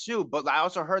heard that too, but I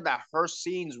also heard that her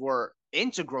scenes were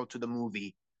integral to the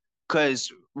movie,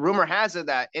 because rumor has it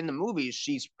that in the movie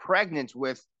she's pregnant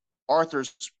with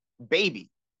Arthur's baby.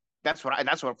 That's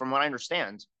what from what I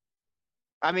understand.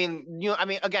 I mean,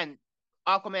 again,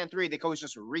 Aquaman 3, they could always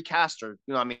just recast her.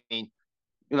 I mean,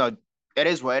 it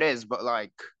is what it is, but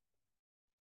like,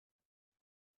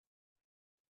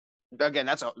 again,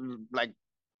 that's a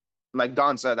like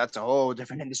Don said, that's a whole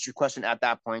different industry question at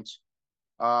that point.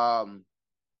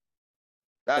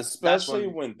 Especially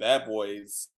when Bad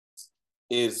Boys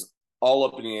is all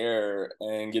up in the air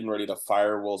and getting ready to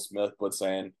fire Will Smith, but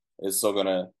saying it's still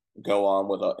gonna go on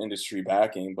with an industry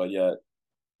backing. But yet,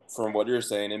 from what you're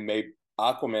saying,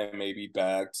 Aquaman may be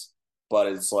backed, but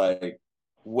it's like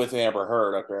with Amber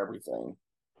Heard after everything.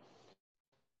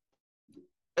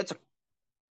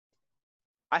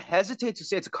 I hesitate to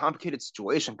say it's a complicated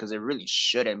situation because it really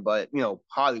shouldn't, but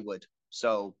Hollywood,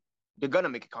 so they're gonna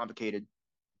make it complicated.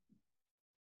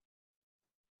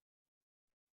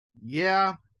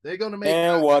 Yeah, they're gonna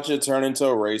make watch it turn into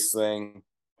a race thing.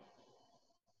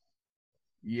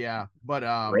 Yeah, but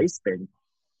race thing.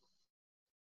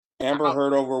 Amber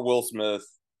Heard over Will Smith.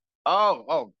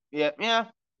 Oh, yeah.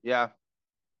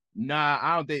 Nah,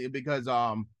 I don't think, because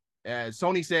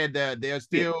Sony said that they're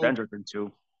still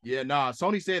too. Yeah,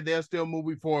 Sony said they're still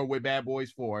moving forward with Bad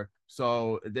Boys 4.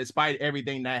 So despite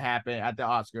everything that happened at the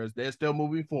Oscars, they're still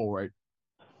moving forward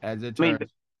as it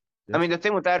turns. I mean, the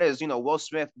thing with that is, Will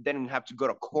Smith didn't have to go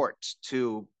to court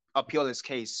to appeal his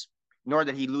case, nor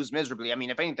did he lose miserably. I mean,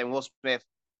 if anything, Will Smith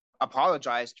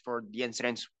apologized for the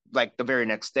incident like the very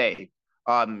next day.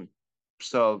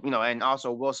 So, and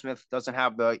also Will Smith doesn't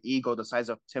have the ego the size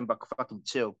of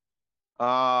Timbuktu.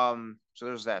 So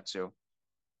there's that too.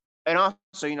 And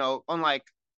also, unlike,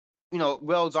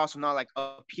 Will's also not like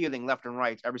appealing left and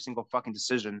right every single fucking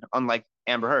decision, unlike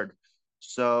Amber Heard.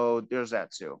 So there's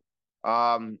that too.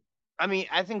 I mean,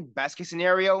 I think best case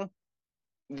scenario,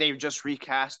 they just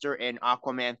recast her in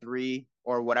Aquaman 3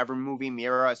 or whatever movie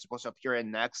Mira is supposed to appear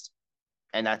in next,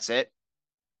 and that's it.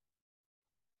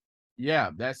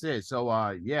 Yeah, that's it. So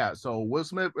so Will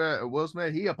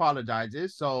Smith, he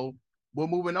apologizes. So we're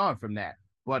moving on from that.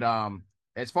 But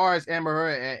as far as Amber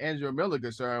Heard and Ezra Miller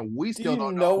concerned, we still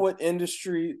don't know what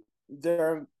industry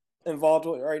they're involved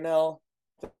with right now.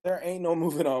 There ain't no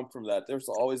moving on from that. There's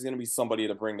always going to be somebody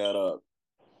to bring that up.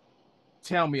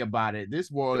 Tell me about it.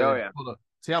 This war is full of,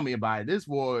 tell me about it. This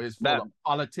war is full of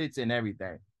politics and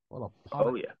everything. Full of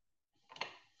politics.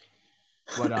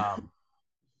 Oh yeah.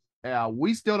 But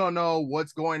we still don't know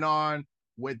what's going on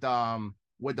with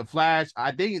the Flash.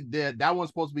 I think that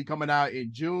one's supposed to be coming out in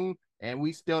June, and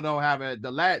we still don't have it. The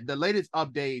latest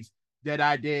updates that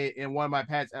I did in one of my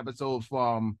past episodes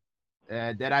from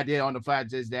that I did on the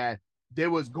Flash is that they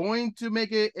was going to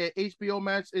make it an HBO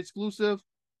Max exclusive,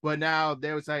 but now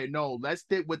they was like, no, let's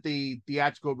stick with the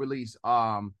theatrical release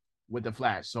with the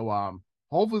Flash. So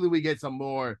hopefully we get some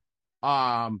more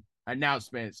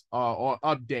announcements or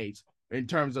updates in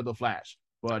terms of the Flash.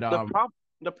 But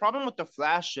the problem with the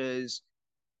Flash is,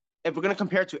 if we're gonna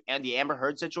compare it to the Amber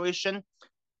Heard situation,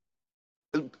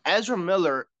 Ezra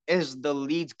Miller is the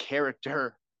lead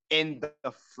character in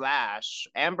the Flash.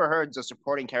 Amber Heard's a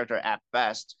supporting character at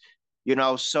best,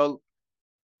 So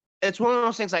it's one of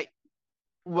those things, like,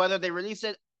 whether they release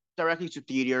it directly to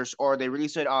theaters or they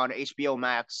release it on HBO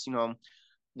Max,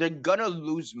 they're gonna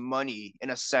lose money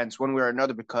in a sense, one way or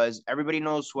another, because everybody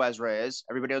knows who Ezra is,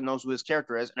 everybody knows who his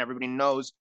character is, and everybody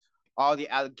knows all the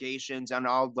allegations and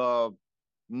all the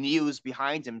news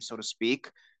behind him, so to speak.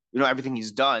 Everything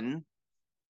he's done.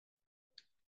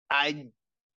 I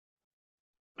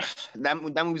that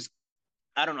movie's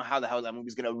I don't know how the hell that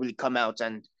movie's gonna really come out,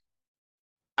 and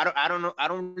I don't know. I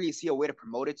don't really see a way to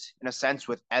promote it in a sense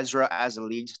with Ezra as a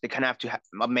lead. They kind of have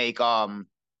to make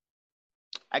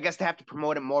I guess they have to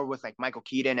promote it more with like Michael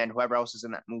Keaton and whoever else is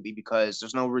in that movie, because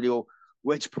there's no real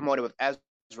way to promote it with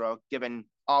Ezra given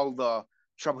all the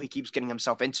trouble he keeps getting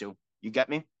himself into. You get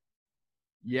me?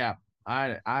 Yeah,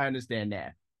 I understand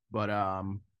that. But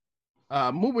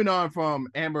moving on from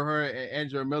Amber Heard and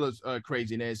Ezra Miller's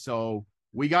craziness, so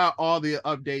we got all the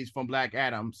updates from Black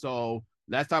Adam. So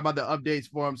let's talk about the updates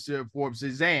for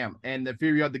Shazam and the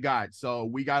Fury of the Gods. So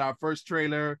we got our first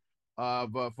trailer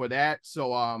for that.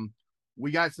 So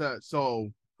we got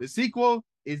so the sequel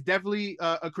is definitely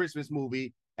a Christmas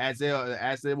movie as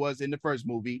it was in the first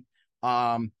movie.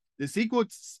 The sequel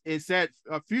is set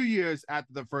a few years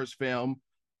after the first film.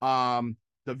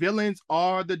 The villains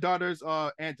are the daughters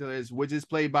of Antilles, which is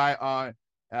played by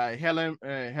Helen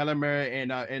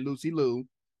Mirren and Lucy Liu,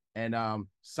 and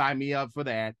sign me up for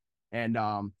that. And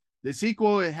the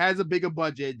sequel, it has a bigger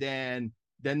budget than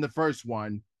the first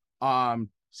one.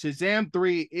 Shazam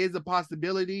 3 is a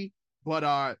possibility,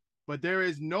 but there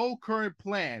is no current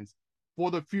plans for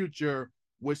the future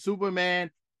with Superman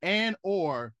and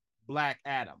or Black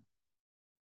Adam.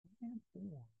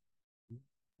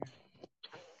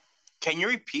 Can you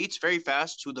repeat very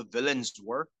fast who the villains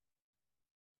were?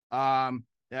 Helen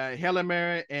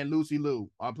Mirren and Lucy Liu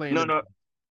are playing. No,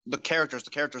 the characters.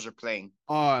 The characters are playing.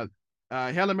 Helen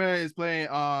Mirren is playing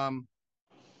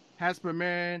Hasper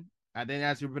Mirren. I think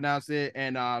that's how you pronounce it.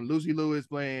 And Lucy Liu is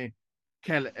playing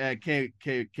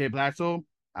K Blasco.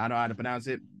 I don't know how to pronounce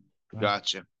it.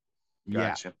 Gotcha.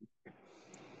 Yeah.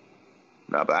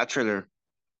 No, but that trailer,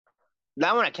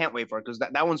 that one I can't wait for, because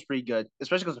that one's pretty good,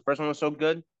 especially because the first one was so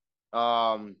good.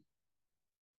 That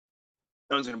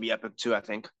one's gonna be epic too, I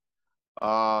think.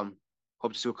 Hope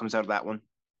to see what comes out of that one.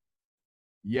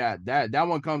 Yeah, that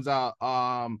one comes out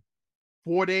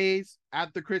 4 days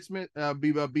after Christmas,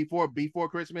 before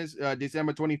Christmas,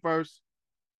 December 21st.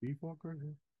 Before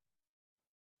Christmas.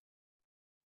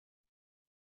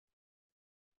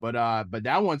 But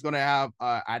that one's gonna have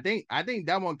I think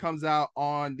that one comes out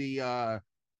on the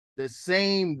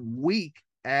same week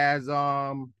as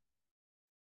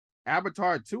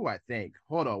Avatar 2, I think.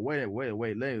 Hold on, wait.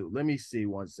 Let me see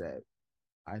one sec.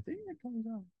 I think it comes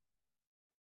out.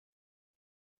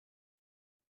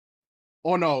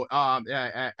 Oh no,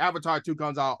 Avatar 2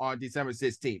 comes out on December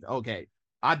 16th. Okay.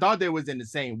 I thought they was in the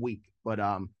same week, but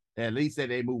at least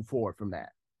they moved forward from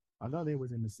that. I thought they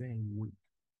was in the same week.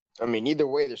 I mean, either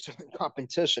way, there's still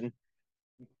competition.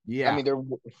 Yeah. I mean,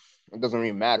 it doesn't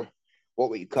really matter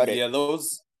what way you cut it. Yeah,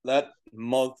 that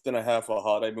month and a half of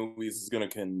holiday movies is going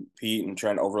to compete and try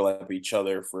and overlap each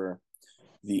other for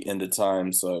the end of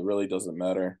time, so it really doesn't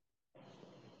matter.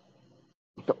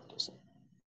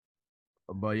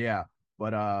 But yeah,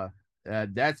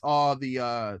 that's all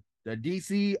the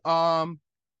DC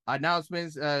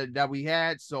announcements that we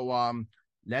had. So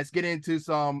let's get into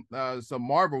some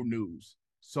Marvel news.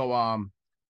 So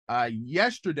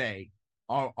yesterday,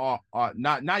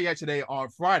 not yesterday, on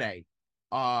Friday,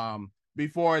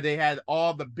 before they had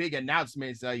all the big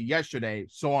announcements yesterday.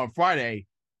 So on Friday,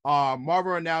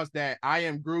 Marvel announced that I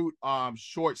Am Groot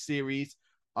short series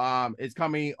is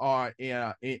coming on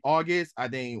in August. I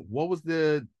think, what was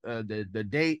the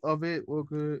date of it? Well,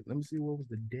 good. Let me see, what was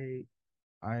the date?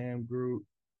 I Am Groot.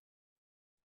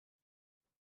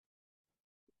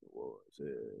 What was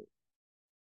it?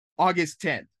 August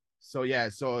 10th. So yeah,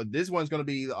 so this one's gonna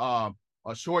be a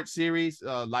short series.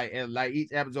 Like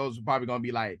each episode is probably gonna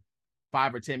be like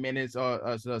 5 or 10 minutes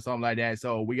or something like that.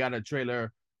 So we got a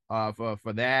trailer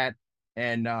for that.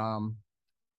 And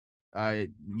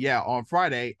yeah, on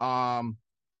Friday,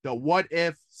 the What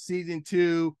If season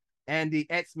 2 and the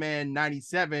X-Men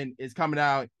 97 is coming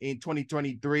out in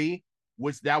 2023,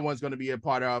 which that one's going to be a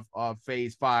part of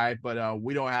phase 5, but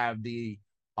we don't have the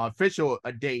official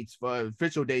dates for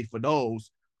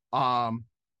those.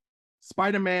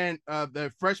 Spider-Man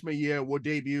the freshman year will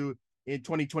debut in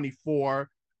 2024.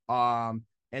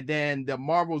 And then the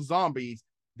Marvel Zombies,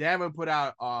 they haven't put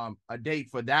out a date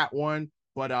for that one,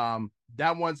 but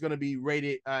that one's gonna be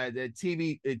rated the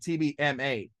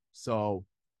TVMA. So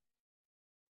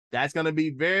that's gonna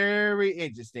be very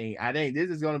interesting. I think this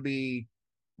is gonna be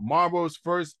Marvel's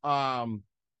first not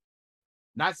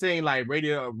saying like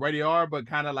radio R, but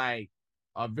kind of like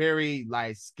a very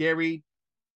like scary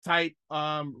type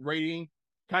rating,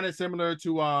 kind of similar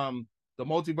to the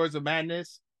Multiverse of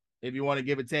Madness, if you want to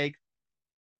give a take.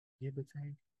 Give a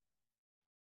take.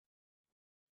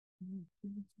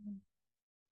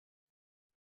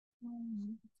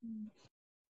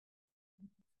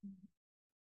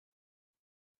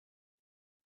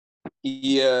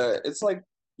 Yeah, it's like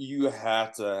you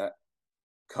have to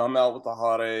come out with the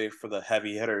hot A for the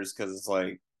heavy hitters because it's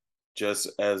like just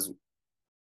as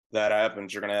that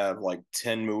happens, you're gonna have like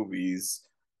 10 movies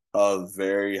of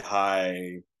very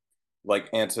high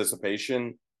like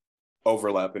anticipation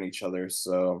overlapping each other.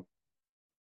 So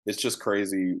it's just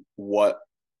crazy what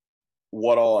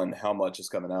all and how much is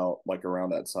coming out like around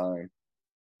that time.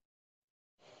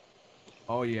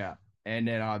 Oh yeah, and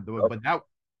then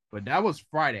but that was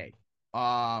Friday.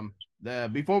 The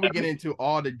before we get into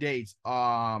all the dates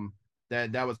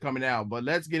that was coming out, but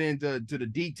let's get into the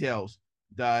details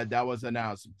that was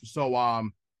announced. So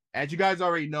as you guys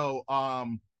already know,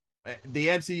 the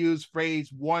MCU's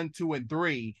phase 1, 2, and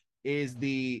 3 is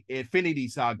the Infinity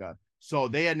Saga. So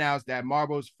they announced that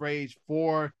Marvel's phase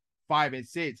 4, 5, and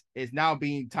 6 is now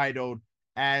being titled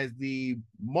as the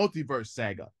Multiverse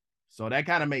Saga. So that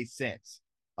kind of makes sense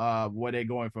where they're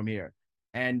going from here.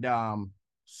 And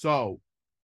so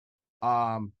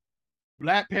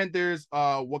Black Panther's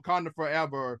Wakanda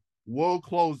Forever will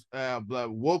close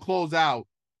out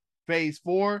phase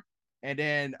 4, and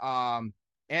then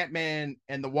Ant-Man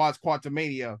and the Wasp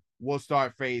Quantumania will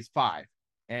start phase 5.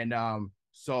 And and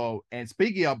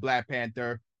speaking of Black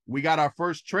Panther, we got our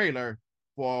first trailer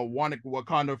for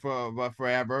Wakanda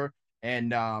Forever,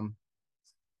 and I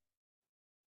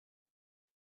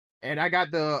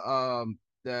got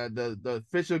the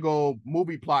physical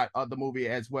movie plot of the movie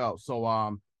as well.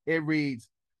 So it reads: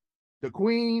 the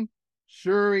Queen,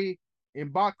 Shuri,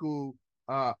 M'Baku,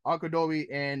 Akadobi,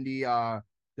 and the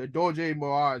Doge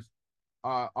Mirage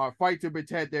are fight to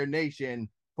protect their nation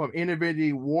from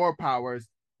intervening war powers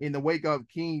in the wake of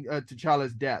King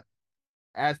T'Challa's death.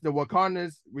 As the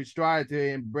Wakandans strive to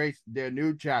embrace their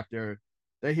new chapter,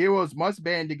 the heroes must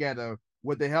band together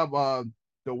with the help of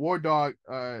the war dog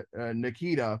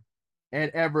Nikita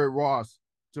and Everett Ross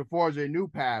to forge a new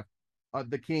path of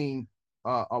the King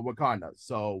of Wakanda.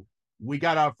 So we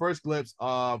got our first glimpse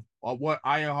of what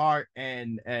Ironheart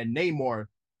and Namor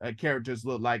characters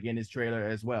look like in this trailer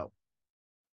as well.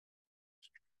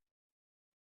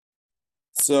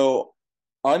 So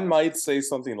I might say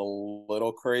something a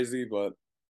little crazy, but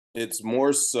it's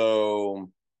more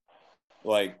so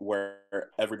like where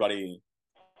everybody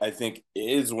I think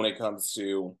is when it comes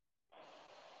to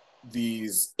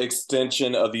these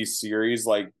extension of these series,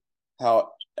 like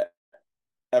how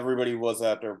everybody was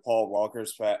after Paul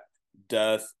Walker's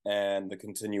death and the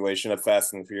continuation of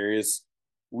Fast and Furious.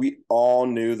 We all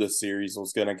knew the series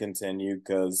was going to continue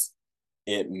because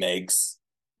it makes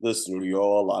the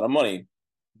studio a lot of money.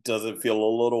 Does it feel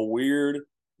a little weird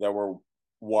that we're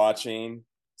watching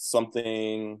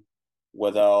something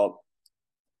without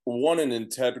an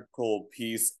integral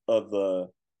piece of the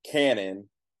canon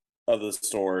of the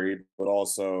story, but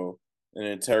also an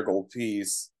integral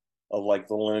piece of like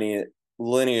the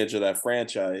lineage of that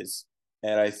franchise?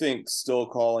 And I think still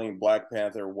calling Black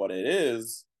Panther what it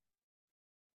is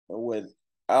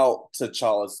without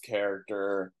T'Challa's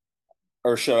character,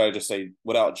 or should I just say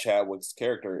without Chadwick's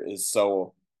character, is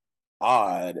so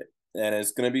odd. And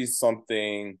it's going to be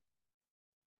something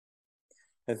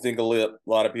I think a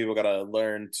lot of people got to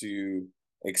learn to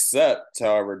accept.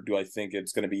 However, do I think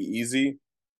it's going to be easy?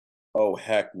 Oh,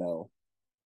 heck no.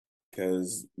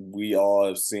 Because we all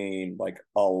have seen like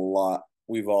a lot.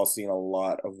 We've all seen a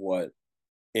lot of what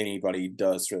anybody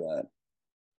does for that.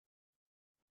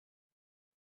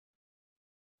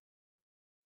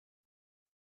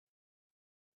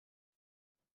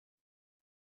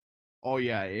 Oh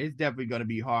yeah, it's definitely going to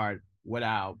be hard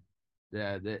without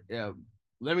the.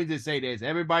 Let me just say this: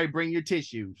 everybody, bring your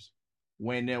tissues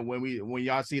when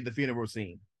y'all see the funeral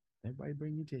scene. Everybody,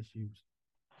 bring your tissues.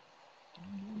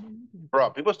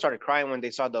 Bro, people started crying when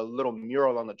they saw the little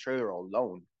mural on the trailer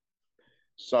alone.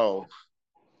 So,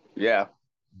 yeah.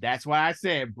 That's why I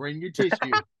said bring your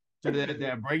tissue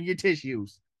to bring your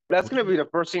tissues. That's gonna be the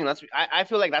first scene. I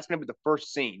feel like that's gonna be the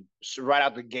first scene right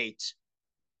out the gate.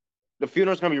 The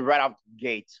funeral's gonna be right out the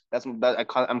gate.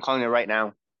 I'm calling it right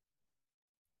now.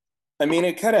 I mean,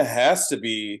 it kind of has to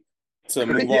be to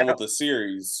move Yeah. on with the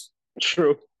series.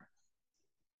 True.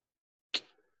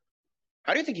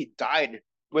 How do you think he died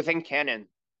within canon?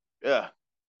 Ugh.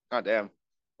 God damn.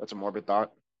 That's a morbid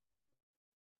thought.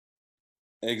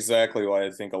 Exactly why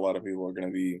I think a lot of people are going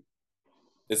to be.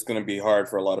 It's going to be hard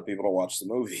for a lot of people to watch the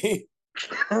movie.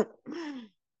 Because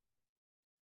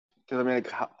I mean,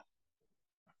 like,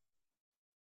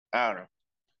 I don't know.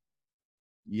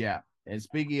 Yeah. And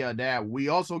speaking of that, we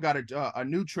also got a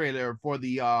new trailer for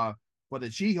the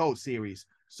She-Hulk series.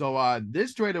 So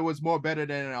this trailer was more better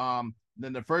than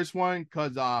the first one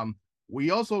because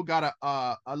we also got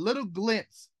a little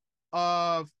glimpse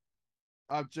of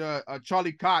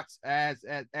Charlie Cox as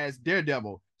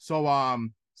Daredevil. So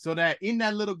that in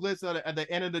that little glimpse at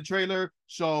the end of the trailer,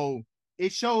 so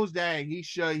it shows that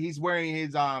he's wearing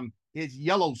his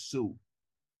yellow suit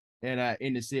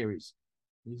in the series.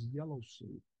 His yellow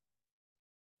suit.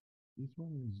 He's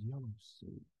wearing his yellow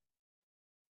suit.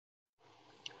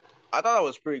 I thought that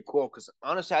was pretty cool because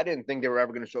honestly, I didn't think they were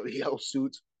ever going to show the yellow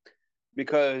suit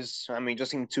because, I mean,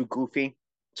 just seemed too goofy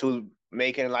to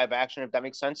make it in live action, if that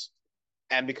makes sense.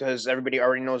 And because everybody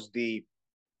already knows the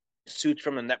suits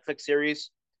from the Netflix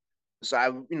series.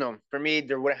 So for me,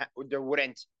 there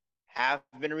wouldn't have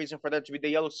been a reason for there to be the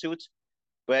yellow suit.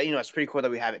 But it's pretty cool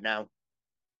that we have it now.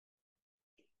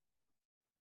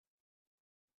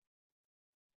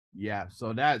 Yeah,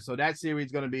 so that series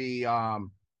is gonna be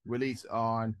released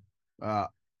on uh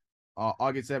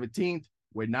August 17th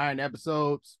with 9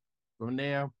 episodes from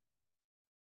there.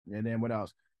 And then what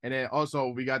else? And then also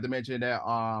we got to mention that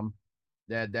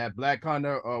that Black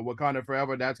Panther Wakanda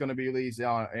Forever, that's gonna be released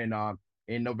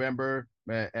in November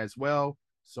as well.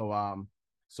 So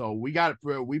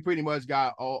we pretty much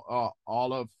got all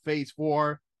of phase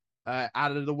 4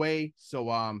 out of the way.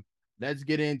 So let's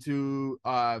get into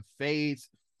phase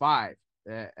 5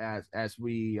 as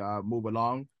we move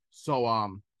along.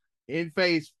 So in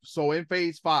phase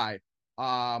 5,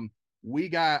 we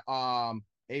got a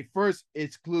first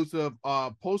exclusive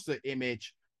poster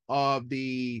image of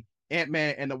the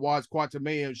Ant-Man and the Wasp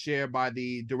Quantumania shared by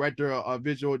the director of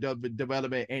visual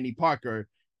development, Andy Parker.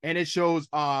 And it shows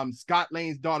Scott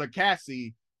Lang's daughter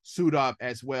Cassie suit up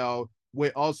as well,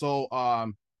 with also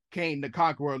Kang the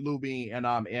Conqueror looming and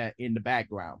in the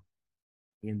background.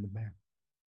 In the background.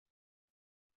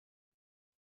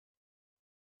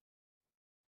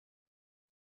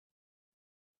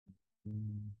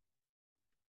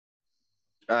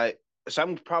 So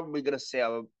I'm probably gonna say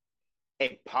a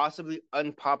possibly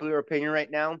unpopular opinion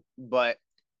right now, but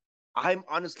I'm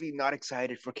honestly not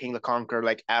excited for King the Conqueror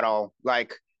like at all.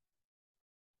 Like,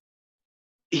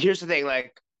 here's the thing,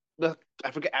 like, look,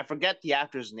 I forget the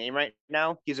actor's name right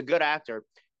now. He's a good actor.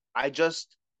 I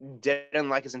just didn't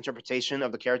like his interpretation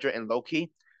of the character in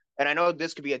Loki. And I know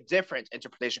this could be a different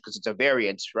interpretation because it's a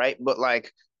variant, right? But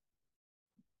like,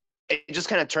 it just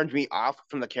kind of turned me off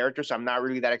from the character, so I'm not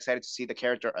really that excited to see the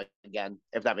character again,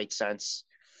 if that makes sense.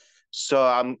 So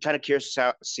I'm kind of curious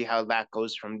to see how that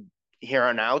goes from here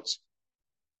on out.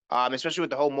 Especially with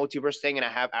the whole multiverse thing, and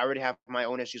I already have my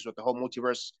own issues with the whole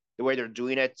multiverse, the way they're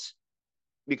doing it,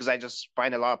 because I just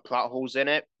find a lot of plot holes in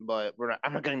it. But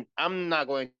I'm not going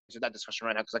into that discussion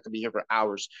right now because I could be here for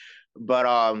hours. But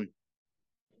I'm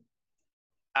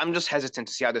just hesitant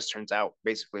to see how this turns out,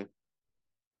 basically.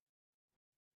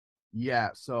 Yeah,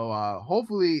 so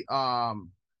hopefully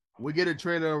we get a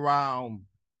trailer around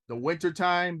the winter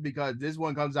time because this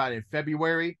one comes out in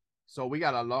February. So we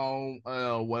got a long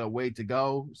way to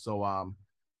go. So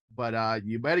but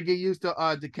you better get used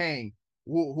to Kang,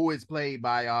 who is played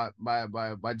by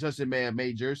Justin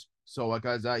Majors. So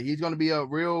because he's gonna be a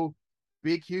real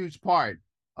big, huge part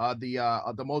of the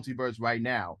multiverse right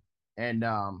now. And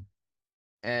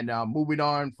moving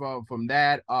on from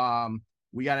that,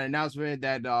 we got an announcement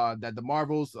that the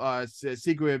Marvel's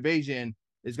Secret Invasion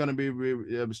is going to be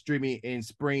streaming in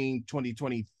spring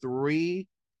 2023.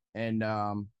 And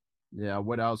yeah,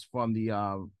 what else from the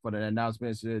for the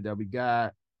announcements that we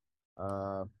got?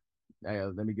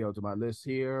 Let me go to my list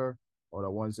here. Hold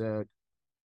on one sec.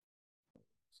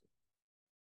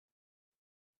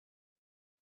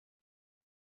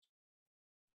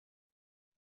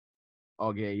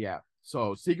 Okay, yeah.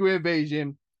 So Secret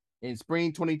Invasion in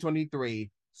spring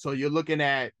 2023. So you're looking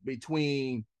at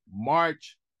between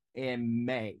March and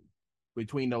May.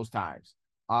 between those times.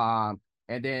 And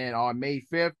then on May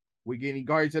 5th, we're getting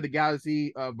Guardians of the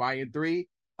Galaxy Volume 3.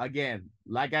 Again,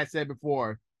 like I said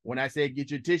before, when I say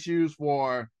get your tissues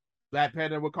for Black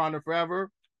Panther Wakanda Forever,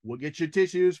 we'll get your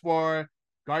tissues for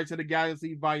Guardians of the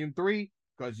Galaxy Volume 3,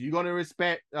 because you're going to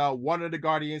respect one of the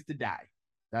Guardians to die.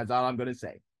 That's all I'm going to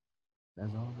say.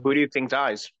 That's all. Who do you think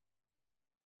dies?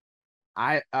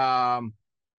 I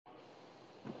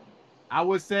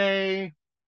would say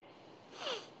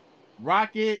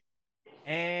Rocket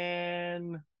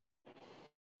and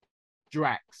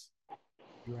Drax.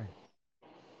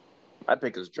 My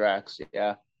pick is Drax.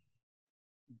 Yeah.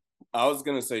 I was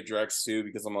gonna say Drax too,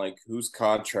 because I'm like, whose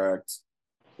contract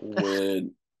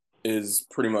is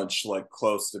pretty much like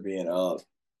close to being up.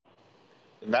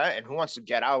 That and who wants to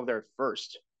get out of there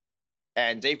first?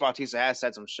 And Dave Bautista has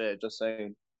said some shit. Just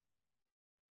saying.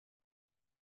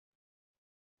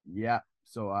 Yeah.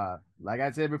 So like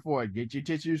I said before, get your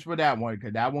tissues for that one,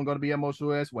 because that one's gonna be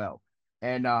emotional as well.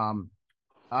 And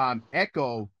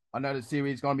Echo, another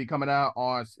series, gonna be coming out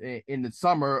in the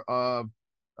summer of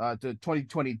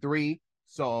 2023.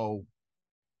 So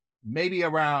maybe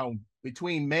around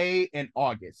between May and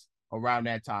August, around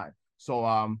that time. So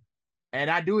and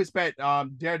I do expect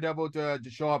Daredevil to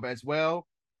show up as well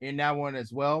in that one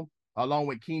as well, along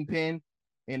with Kingpin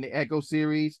in the Echo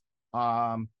series.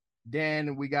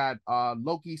 Then we got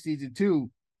Loki season 2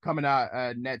 coming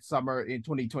out next summer in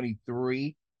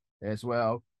 2023 as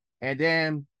well. And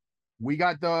then we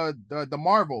got the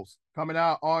Marvels coming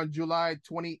out on July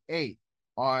 28th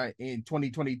in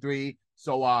 2023.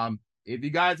 So if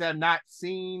you guys have not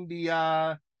seen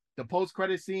the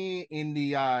post-credit scene in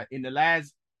the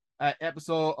last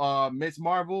episode of Miss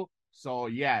Marvel, so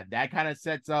yeah, that kind of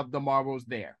sets up the Marvels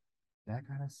there.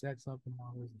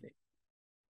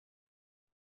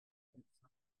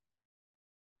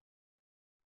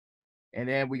 And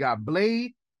then we got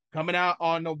Blade coming out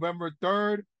on November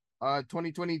 3rd,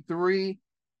 2023.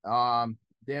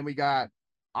 Then we got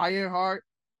Ironheart,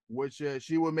 which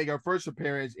she will make her first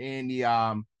appearance in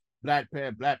the Black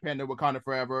Panther Wakanda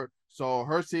Forever. So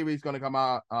her series is going to come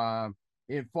out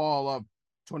in fall of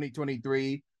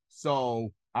 2023.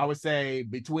 So I would say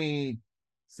between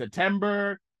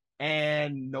September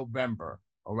and November,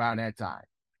 around that time.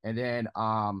 And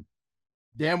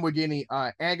then we're getting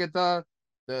Agatha,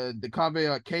 the Convent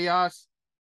of Chaos.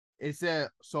 It said,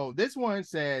 so this one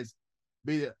says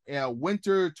be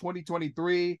winter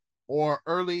 2023 or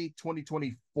early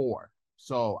 2024.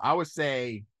 So I would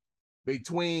say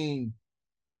between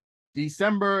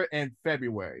December and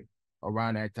February,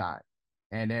 around that time.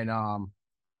 And then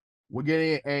we're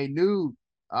getting a new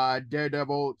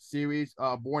Daredevil series,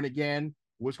 Born Again,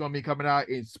 which is going to be coming out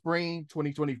in spring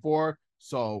 2024.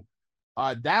 So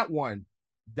that one's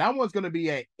going to be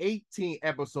an 18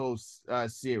 episodes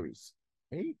series.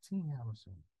 18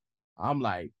 episodes. I'm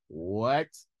like, what?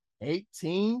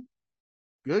 18?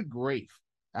 Good grief.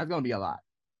 That's going to be a lot.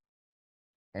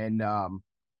 And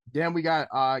then we got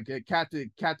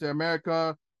Captain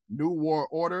America New World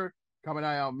Order coming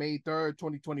out on May 3rd,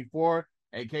 2024.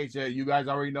 In case you guys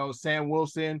already know, Sam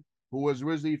Wilson, who was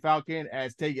originally Falcon,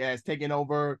 has taken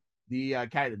over the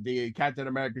Captain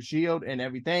America shield and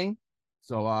everything.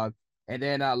 So and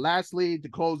then lastly, to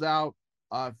close out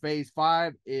phase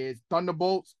 5 is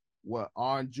Thunderbolts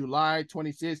on July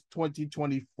 26th,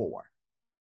 2024.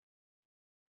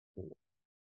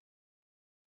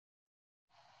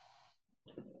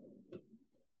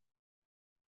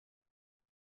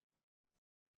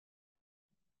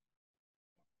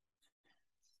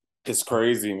 It's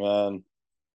crazy, man.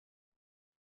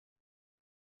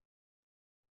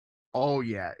 Oh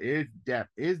yeah, it's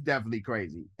definitely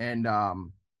crazy. And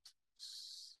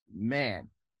man,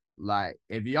 like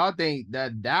if y'all think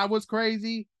that was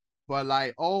crazy, but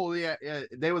like, oh yeah,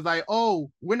 they was like, oh,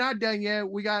 we're not done yet.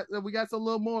 We got some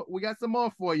little more. We got some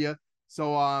more for you.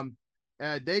 So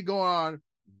they go on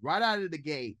right out of the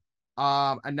gate.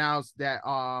 Announced that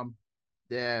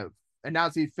the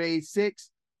announcing phase 6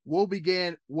 will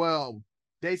begin. Well,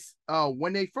 they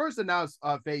when they first announced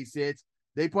phase 6,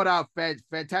 they put out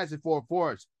Fantastic Four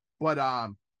Force. But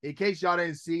in case y'all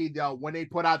didn't see when they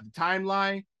put out the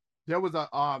timeline, there was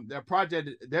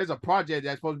there's a project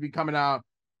that's supposed to be coming out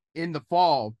in the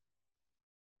fall,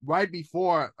 right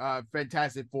before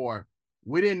Fantastic Four.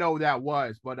 We didn't know who that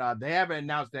was, but they haven't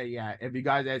announced that yet. If you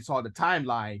guys had saw the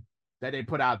timeline that they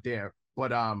put out there.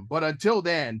 But until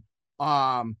then,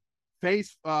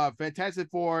 Fantastic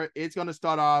Four, it's gonna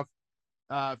start off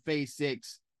phase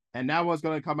 6, and that one's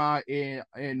gonna come out in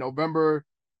November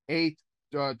 8th,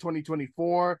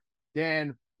 2024.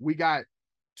 Then we got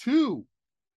two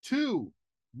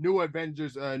new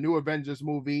Avengers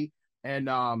movie.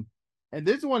 And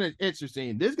this one is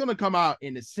interesting. This is gonna come out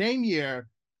in the same year,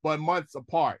 but months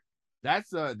apart.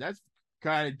 That's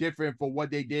kind of different from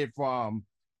what they did from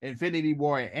Infinity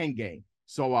War and Endgame.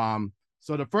 So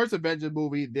the first Avengers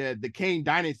movie, the Kang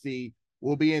Dynasty,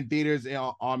 will be in theaters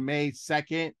on May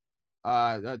 2nd,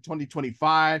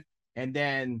 2025, and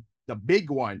then the big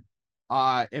one,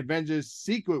 Avengers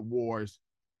Secret Wars,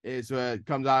 is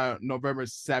comes out November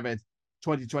 7th,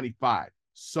 2025.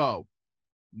 So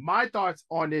my thoughts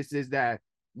on this is that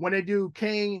when they do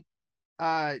Kang,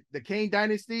 the Kang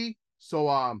Dynasty, so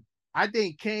I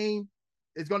think Kang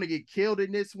is going to get killed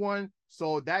in this one,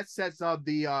 so that sets up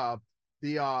the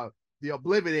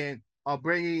Oblivion of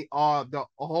bringing the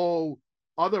whole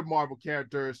other Marvel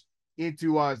characters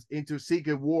into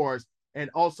Secret Wars, and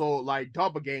also like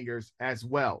doppelgangers as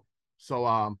well.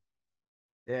 So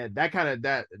yeah,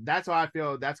 that's why I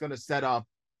feel that's going to set up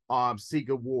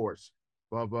Secret Wars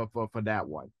for that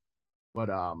one. But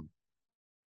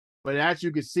but as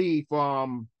you can see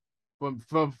from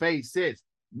Phase 6,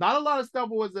 not a lot of stuff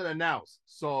wasn't announced.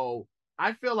 So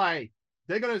I feel like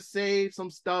they're gonna save some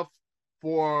stuff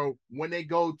for when they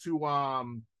go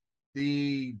to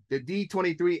the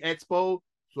D23 Expo,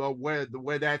 so where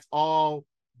that's all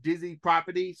Disney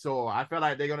property. So I feel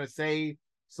like they're gonna save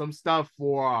some stuff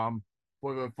for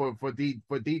D23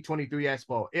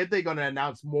 Expo if they're gonna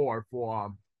announce more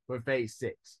for Phase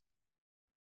 6.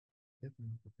 For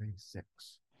Phase 6.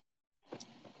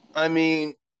 I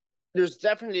mean, there's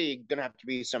definitely gonna have to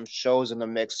be some shows in the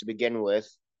mix to begin with,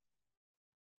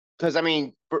 because I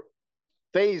mean,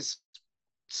 Phase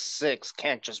 6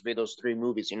 can't just be those three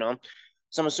movies, you know.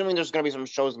 So I'm assuming there's gonna be some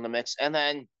shows in the mix, and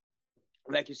then,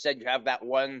 like you said, you have that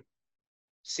one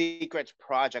secret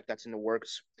project that's in the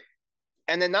works,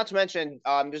 and then not to mention,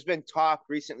 there's been talk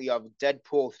recently of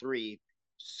Deadpool 3.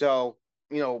 So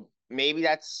maybe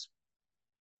that's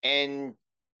in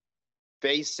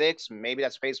Phase 6, maybe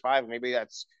that's Phase 5, maybe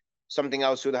that's something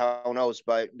else. Who the hell knows?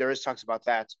 But there is talks about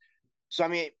that. So I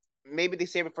mean, maybe they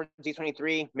save it for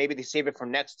D23. Maybe they save it for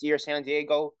next year, San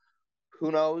Diego.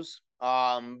 Who knows?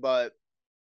 But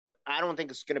I don't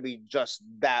think it's gonna be just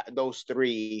those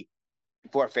three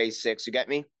for Phase 6. You get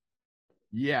me?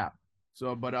 Yeah.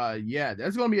 So, but yeah,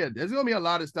 there's gonna be a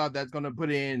lot of stuff that's gonna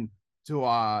put in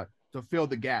to fill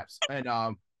the gaps. And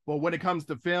but when it comes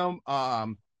to film,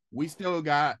 we still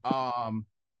got a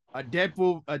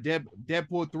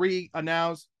Deadpool 3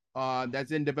 announced,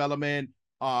 that's in development.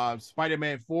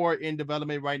 Spider-Man 4 in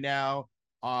development right now.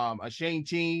 A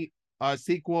Shang-Chi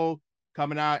sequel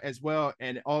coming out as well,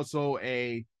 and also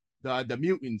the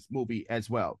Mutants movie as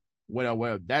well.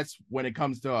 Well, that's when it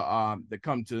comes to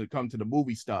the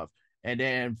movie stuff. And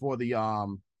then for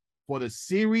the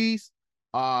series,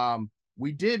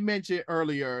 we did mention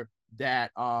earlier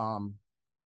that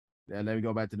let me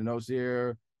go back to the notes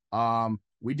here.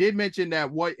 We did mention that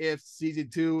What If Season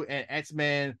 2 and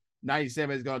X-Men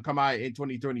 97 is going to come out in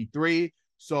 2023.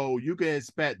 So you can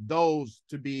expect those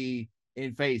to be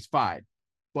in Phase 5.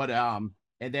 But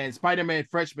and then Spider-Man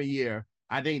Freshman Year,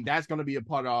 I think that's going to be a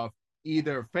part of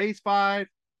either Phase 5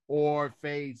 or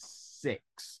Phase 6.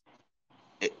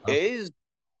 Is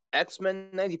X-Men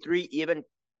 93 even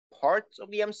part of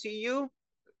the MCU?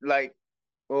 Like,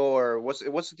 or what's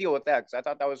the deal with that? Because I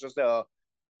thought that was just a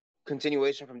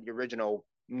continuation from the original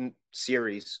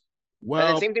series.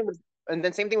 Well, and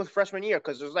then same thing with Freshman Year,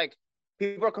 because there's like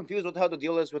people are confused what the hell the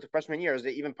deal is with the Freshman Year. Is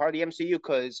it even part of the MCU?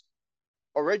 Because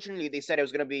originally they said it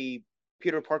was going to be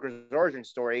Peter Parker's origin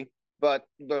story, but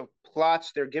the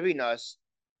plots they're giving us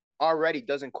already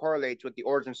doesn't correlate with the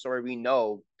origin story we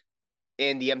know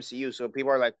in the MCU. So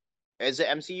people are like, is it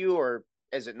MCU or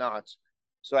is it not?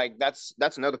 So like that's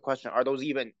another question. Are those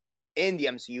even in the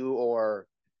MCU? Or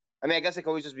I mean, I guess it could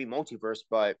always just be multiverse,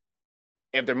 but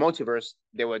if they're multiverse,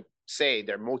 they would say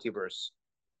they're multiverse,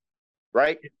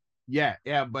 right? Yeah,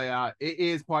 but it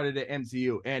is part of the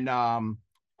MCU. And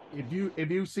if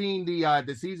you've seen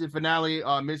the season finale,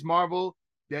 Ms. Marvel,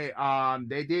 they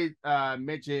did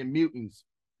mention mutants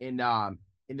in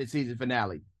the season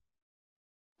finale.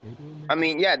 I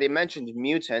mean, yeah, they mentioned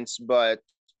mutants, but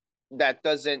that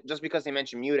doesn't, just because they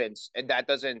mention mutants, that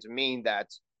doesn't mean that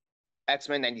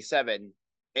X-Men 97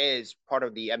 is part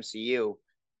of the MCU.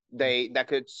 That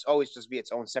could always just be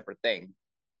its own separate thing.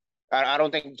 I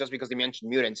don't think just because they mentioned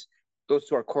mutants, those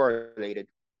two are correlated.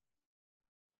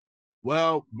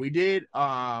 Well, we did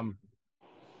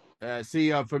see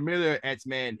a familiar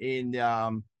X-Men in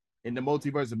the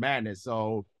Multiverse of Madness.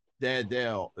 So they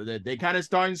kind of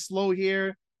starting slow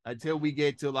here until we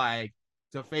get to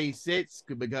Phase 6,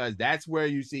 because that's where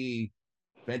you see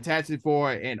Fantastic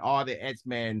Four and all the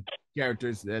X-Men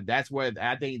characters. That's where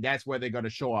I think that's where they're gonna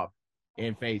show up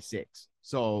in Phase 6.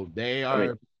 So they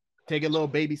are taking little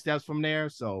baby steps from there.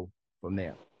 So from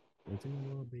there, they're taking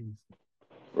little baby steps.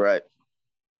 Right.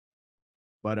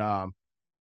 But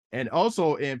and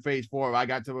also in Phase 4, I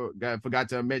forgot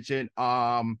to mention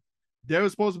there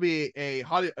was supposed to be a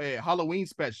Halloween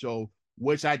special,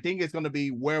 which I think is going to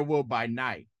be Werewolf by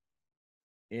Night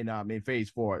in Phase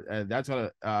 4. That's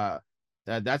a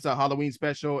Halloween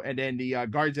special, and then the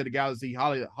Guardians of the Galaxy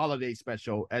holiday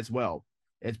special as well.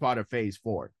 It's part of Phase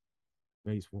 4.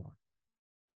 Phase 4.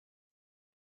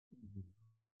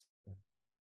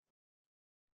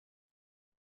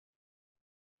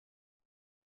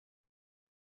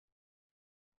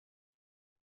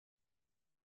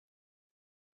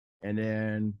 And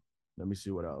then let me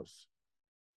see what else.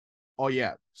 Oh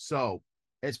yeah. So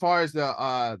as far as the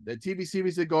TV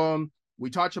series are going,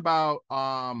 we talked about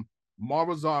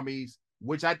Marvel Zombies,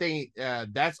 which I think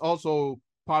that's also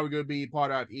probably going to be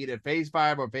part of either Phase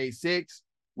 5 or Phase 6.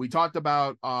 We talked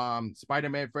about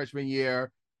Spider-Man freshman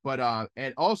year, but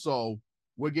and also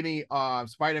we're getting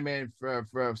Spider-Man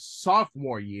for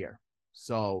sophomore year.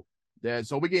 So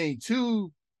we're getting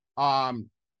two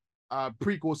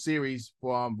prequel series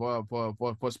for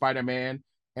Spider-Man,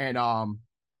 and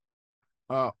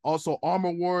also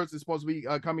Armor Wars is supposed to be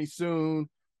coming soon.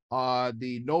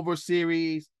 The Nova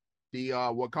series, the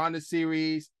Wakanda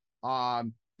series.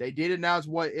 They did announce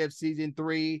What If season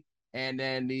 3, and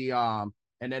then the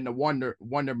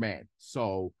Wonder Man.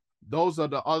 So those are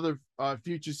the other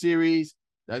future series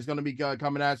that's going to be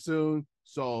coming out soon.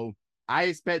 So I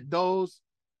expect those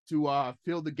to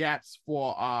fill the gaps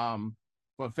for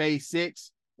Phase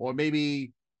 6 or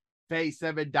maybe Phase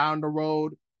 7 down the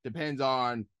road. Depends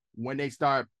on when they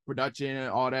start production and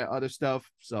all that other stuff.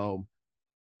 So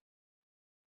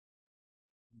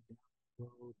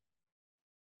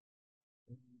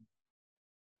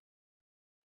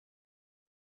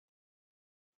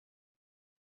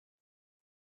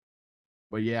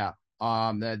but yeah,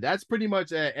 that's pretty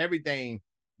much everything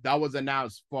that was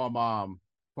announced from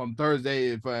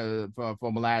Thursday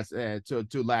from last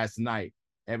to last night.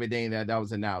 Everything that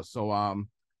was announced. So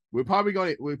we're probably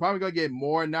gonna get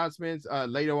more announcements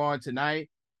later on tonight.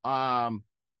 I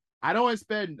don't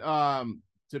expect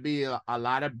to be a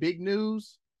lot of big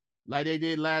news like they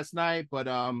did last night, but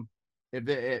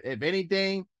if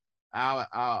anything,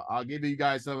 I'll give you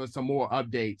guys some more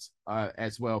updates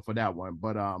as well for that one.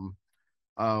 But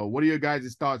what are your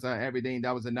guys' thoughts on everything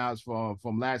that was announced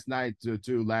from last night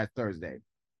to last Thursday?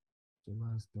 To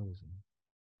last Thursday.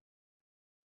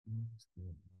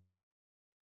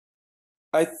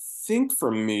 I think for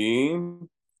me,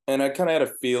 and I kind of had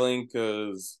a feeling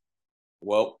because,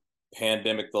 well,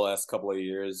 pandemic the last couple of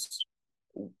years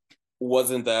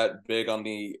wasn't that big on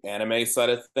the anime side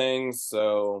of things.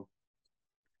 So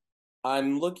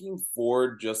I'm looking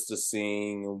forward just to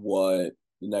seeing what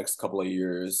the next couple of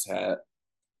years had,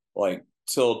 like,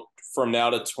 till from now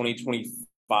to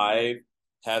 2025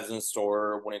 has in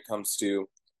store when it comes to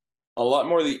a lot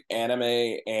more of the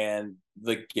anime and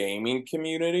the gaming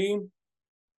community.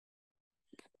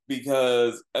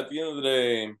 Because at the end of the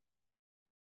day,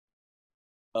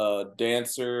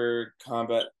 dancer,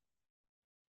 combat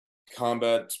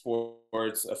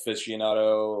sports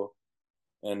aficionado,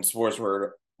 and sports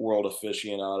world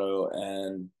aficionado,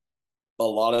 and a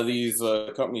lot of these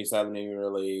companies haven't even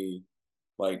really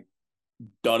like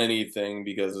done anything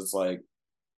because it's like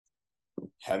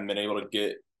haven't been able to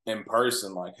get in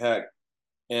person. Like heck,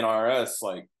 NRS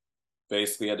like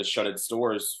basically had to shut its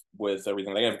doors with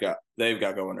everything they've got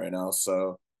going right now.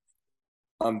 So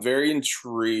I'm very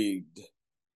intrigued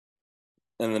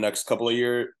in the next couple of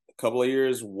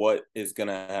years what is going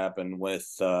to happen with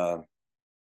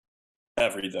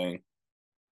everything.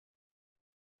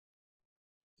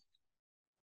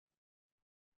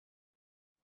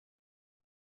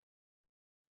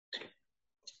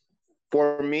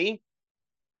 For me,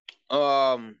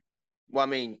 well, I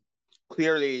mean,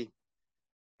 clearly,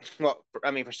 well,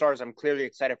 I mean, for starters, I'm clearly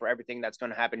excited for everything that's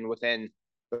going to happen within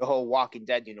the whole Walking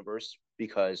Dead universe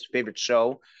because favorite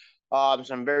show. So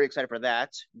I'm very excited for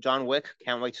that. John Wick,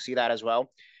 can't wait to see that as well.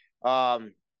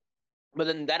 Um, but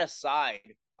then that aside,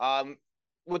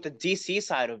 with the DC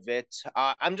side of it,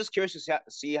 I'm just curious to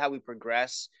see how we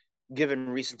progress given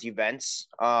recent events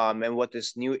and what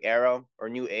this new era or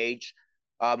new age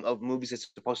of movies is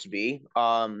supposed to be.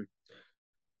 But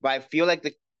I feel like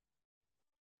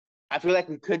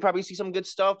we could probably see some good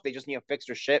stuff. They just need to fix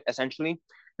their shit, essentially.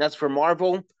 That's for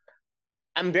Marvel.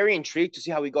 I'm very intrigued to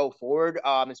see how we go forward,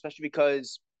 especially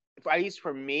because, at least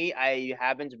for me, I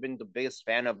haven't been the biggest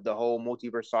fan of the whole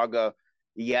multiverse saga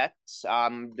yet.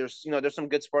 There's some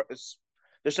good sports,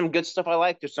 there's some good stuff I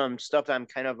like. There's some stuff that I'm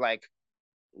kind of like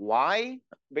why,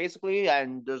 basically.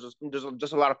 And there's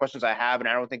just a lot of questions I have, and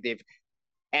I don't think they've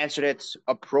answered it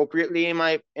appropriately in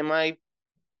my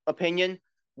opinion.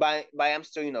 But I'm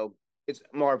still, it's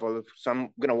Marvel, so I'm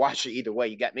gonna watch it either way.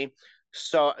 You get me?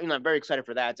 So I'm very excited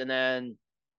for that. And then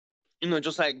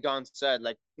just like Don said,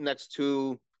 like next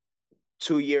two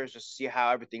years, just see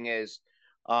how everything is,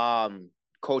 um,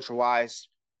 culture wise,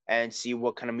 and see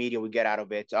what kind of media we get out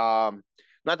of it. Not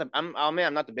the I'm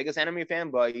not the biggest anime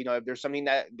fan, but if there's something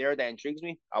that intrigues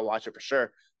me, I'll watch it for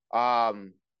sure.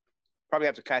 Um, Probably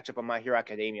have to catch up on My Hero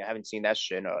Academia. I haven't seen that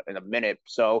shit in a minute.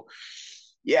 So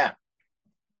yeah.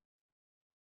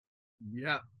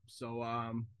 Yeah. So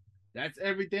that's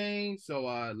everything. So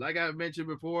like I mentioned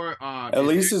before, At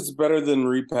least it's better than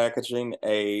repackaging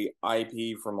a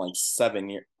IP from like 7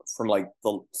 years, from like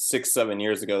the 6, 7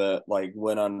 years ago that like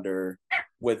went under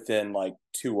within like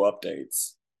two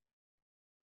updates.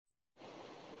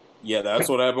 Yeah, that's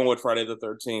what happened with Friday the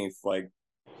 13th. Like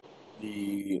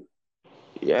the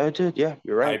Yeah, it did. Yeah,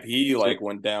 you're right. IP like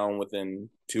went down within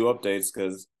two updates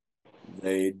because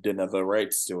they didn't have the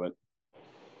rights to it.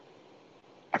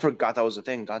 I forgot that was a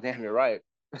thing. God damn, you're right.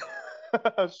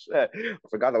 Shit. I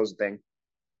forgot that was a thing.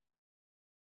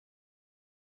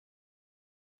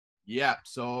 yeah.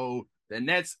 So the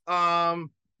next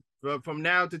from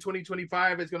now to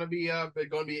 2025 is gonna be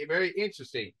very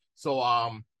interesting. So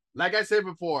like I said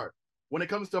before, when it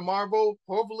comes to Marvel,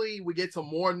 hopefully we get some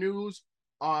more news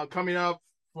coming up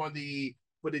for the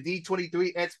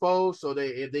D23 Expo. So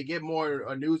if they get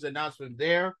more news announcement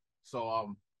there.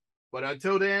 So but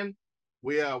until then,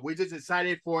 we just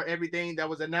excited for everything that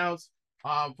was announced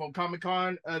from Comic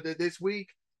Con this week.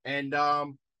 And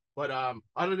but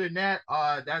other than that,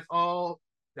 that's all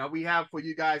that we have for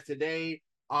you guys today.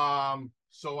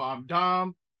 So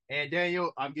Dom and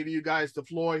Daniel, I'm giving you guys the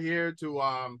floor here to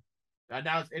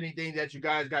announce anything that you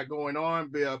guys got going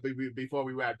on before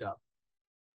we wrapped up.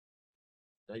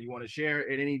 That you want to share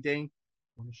anything?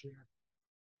 Want to share?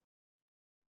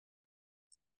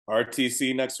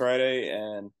 RTC next Friday,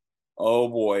 and oh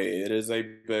boy, it is a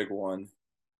big one.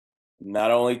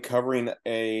 Not only covering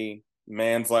a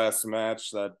man's last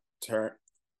match that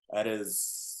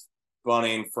is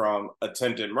spawning from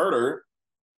attempted murder,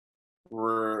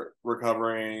 we're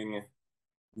recovering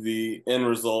the end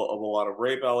result of a lot of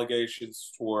rape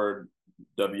allegations toward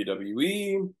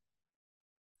WWE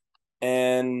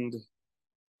and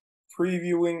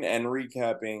previewing and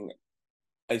recapping,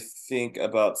 I think,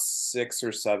 about 6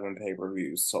 or 7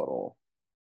 pay-per-views total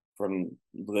from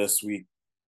this week,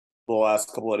 the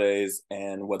last couple of days,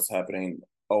 and what's happening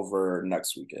over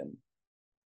next weekend.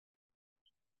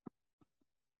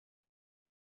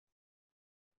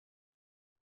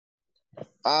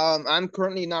 I'm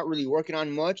currently not really working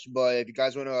on much, but if you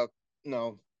guys want to,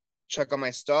 check out my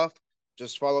stuff,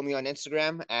 just follow me on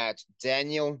Instagram at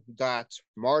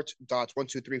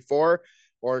daniel.mart.1234,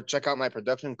 or check out my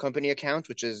production company account,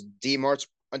 which is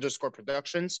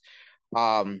dmart_productions.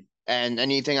 And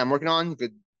anything I'm working on, you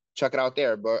could check it out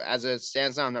there. But as it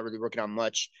stands now, I'm not really working on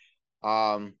much.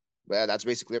 But yeah, that's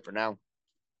basically it for now.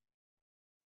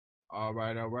 All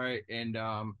right, all right. And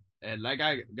like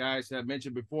I guys have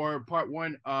mentioned before, part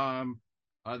one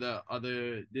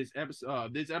this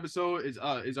episode is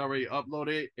already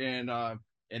uploaded and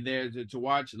there's to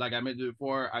watch. Like I mentioned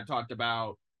before, I talked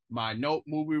about my Note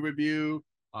movie review,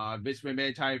 Vince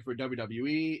McMahon time for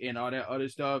WWE and all that other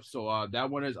stuff. So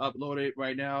that one is uploaded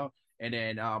right now. And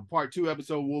then part two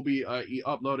episode will be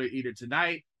uploaded either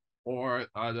tonight or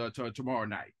tomorrow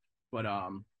night. But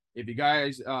if you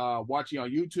guys watching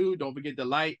on YouTube, don't forget to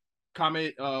like,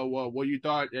 comment what you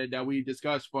thought that we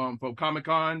discussed from Comic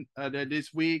Con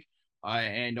this week,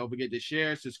 and don't forget to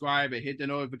share, subscribe, and hit the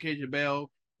notification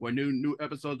bell when new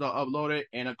episodes are uploaded.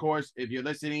 And of course, if you're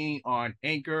listening on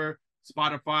Anchor,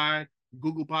 Spotify,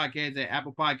 Google Podcasts, and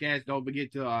Apple Podcasts, don't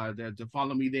forget to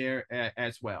follow me there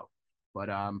as well. But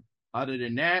other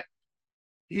than that,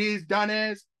 he's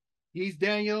Donez, he's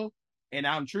Daniel, and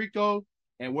I'm Trico,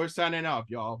 and we're signing off,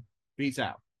 y'all. Peace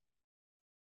out.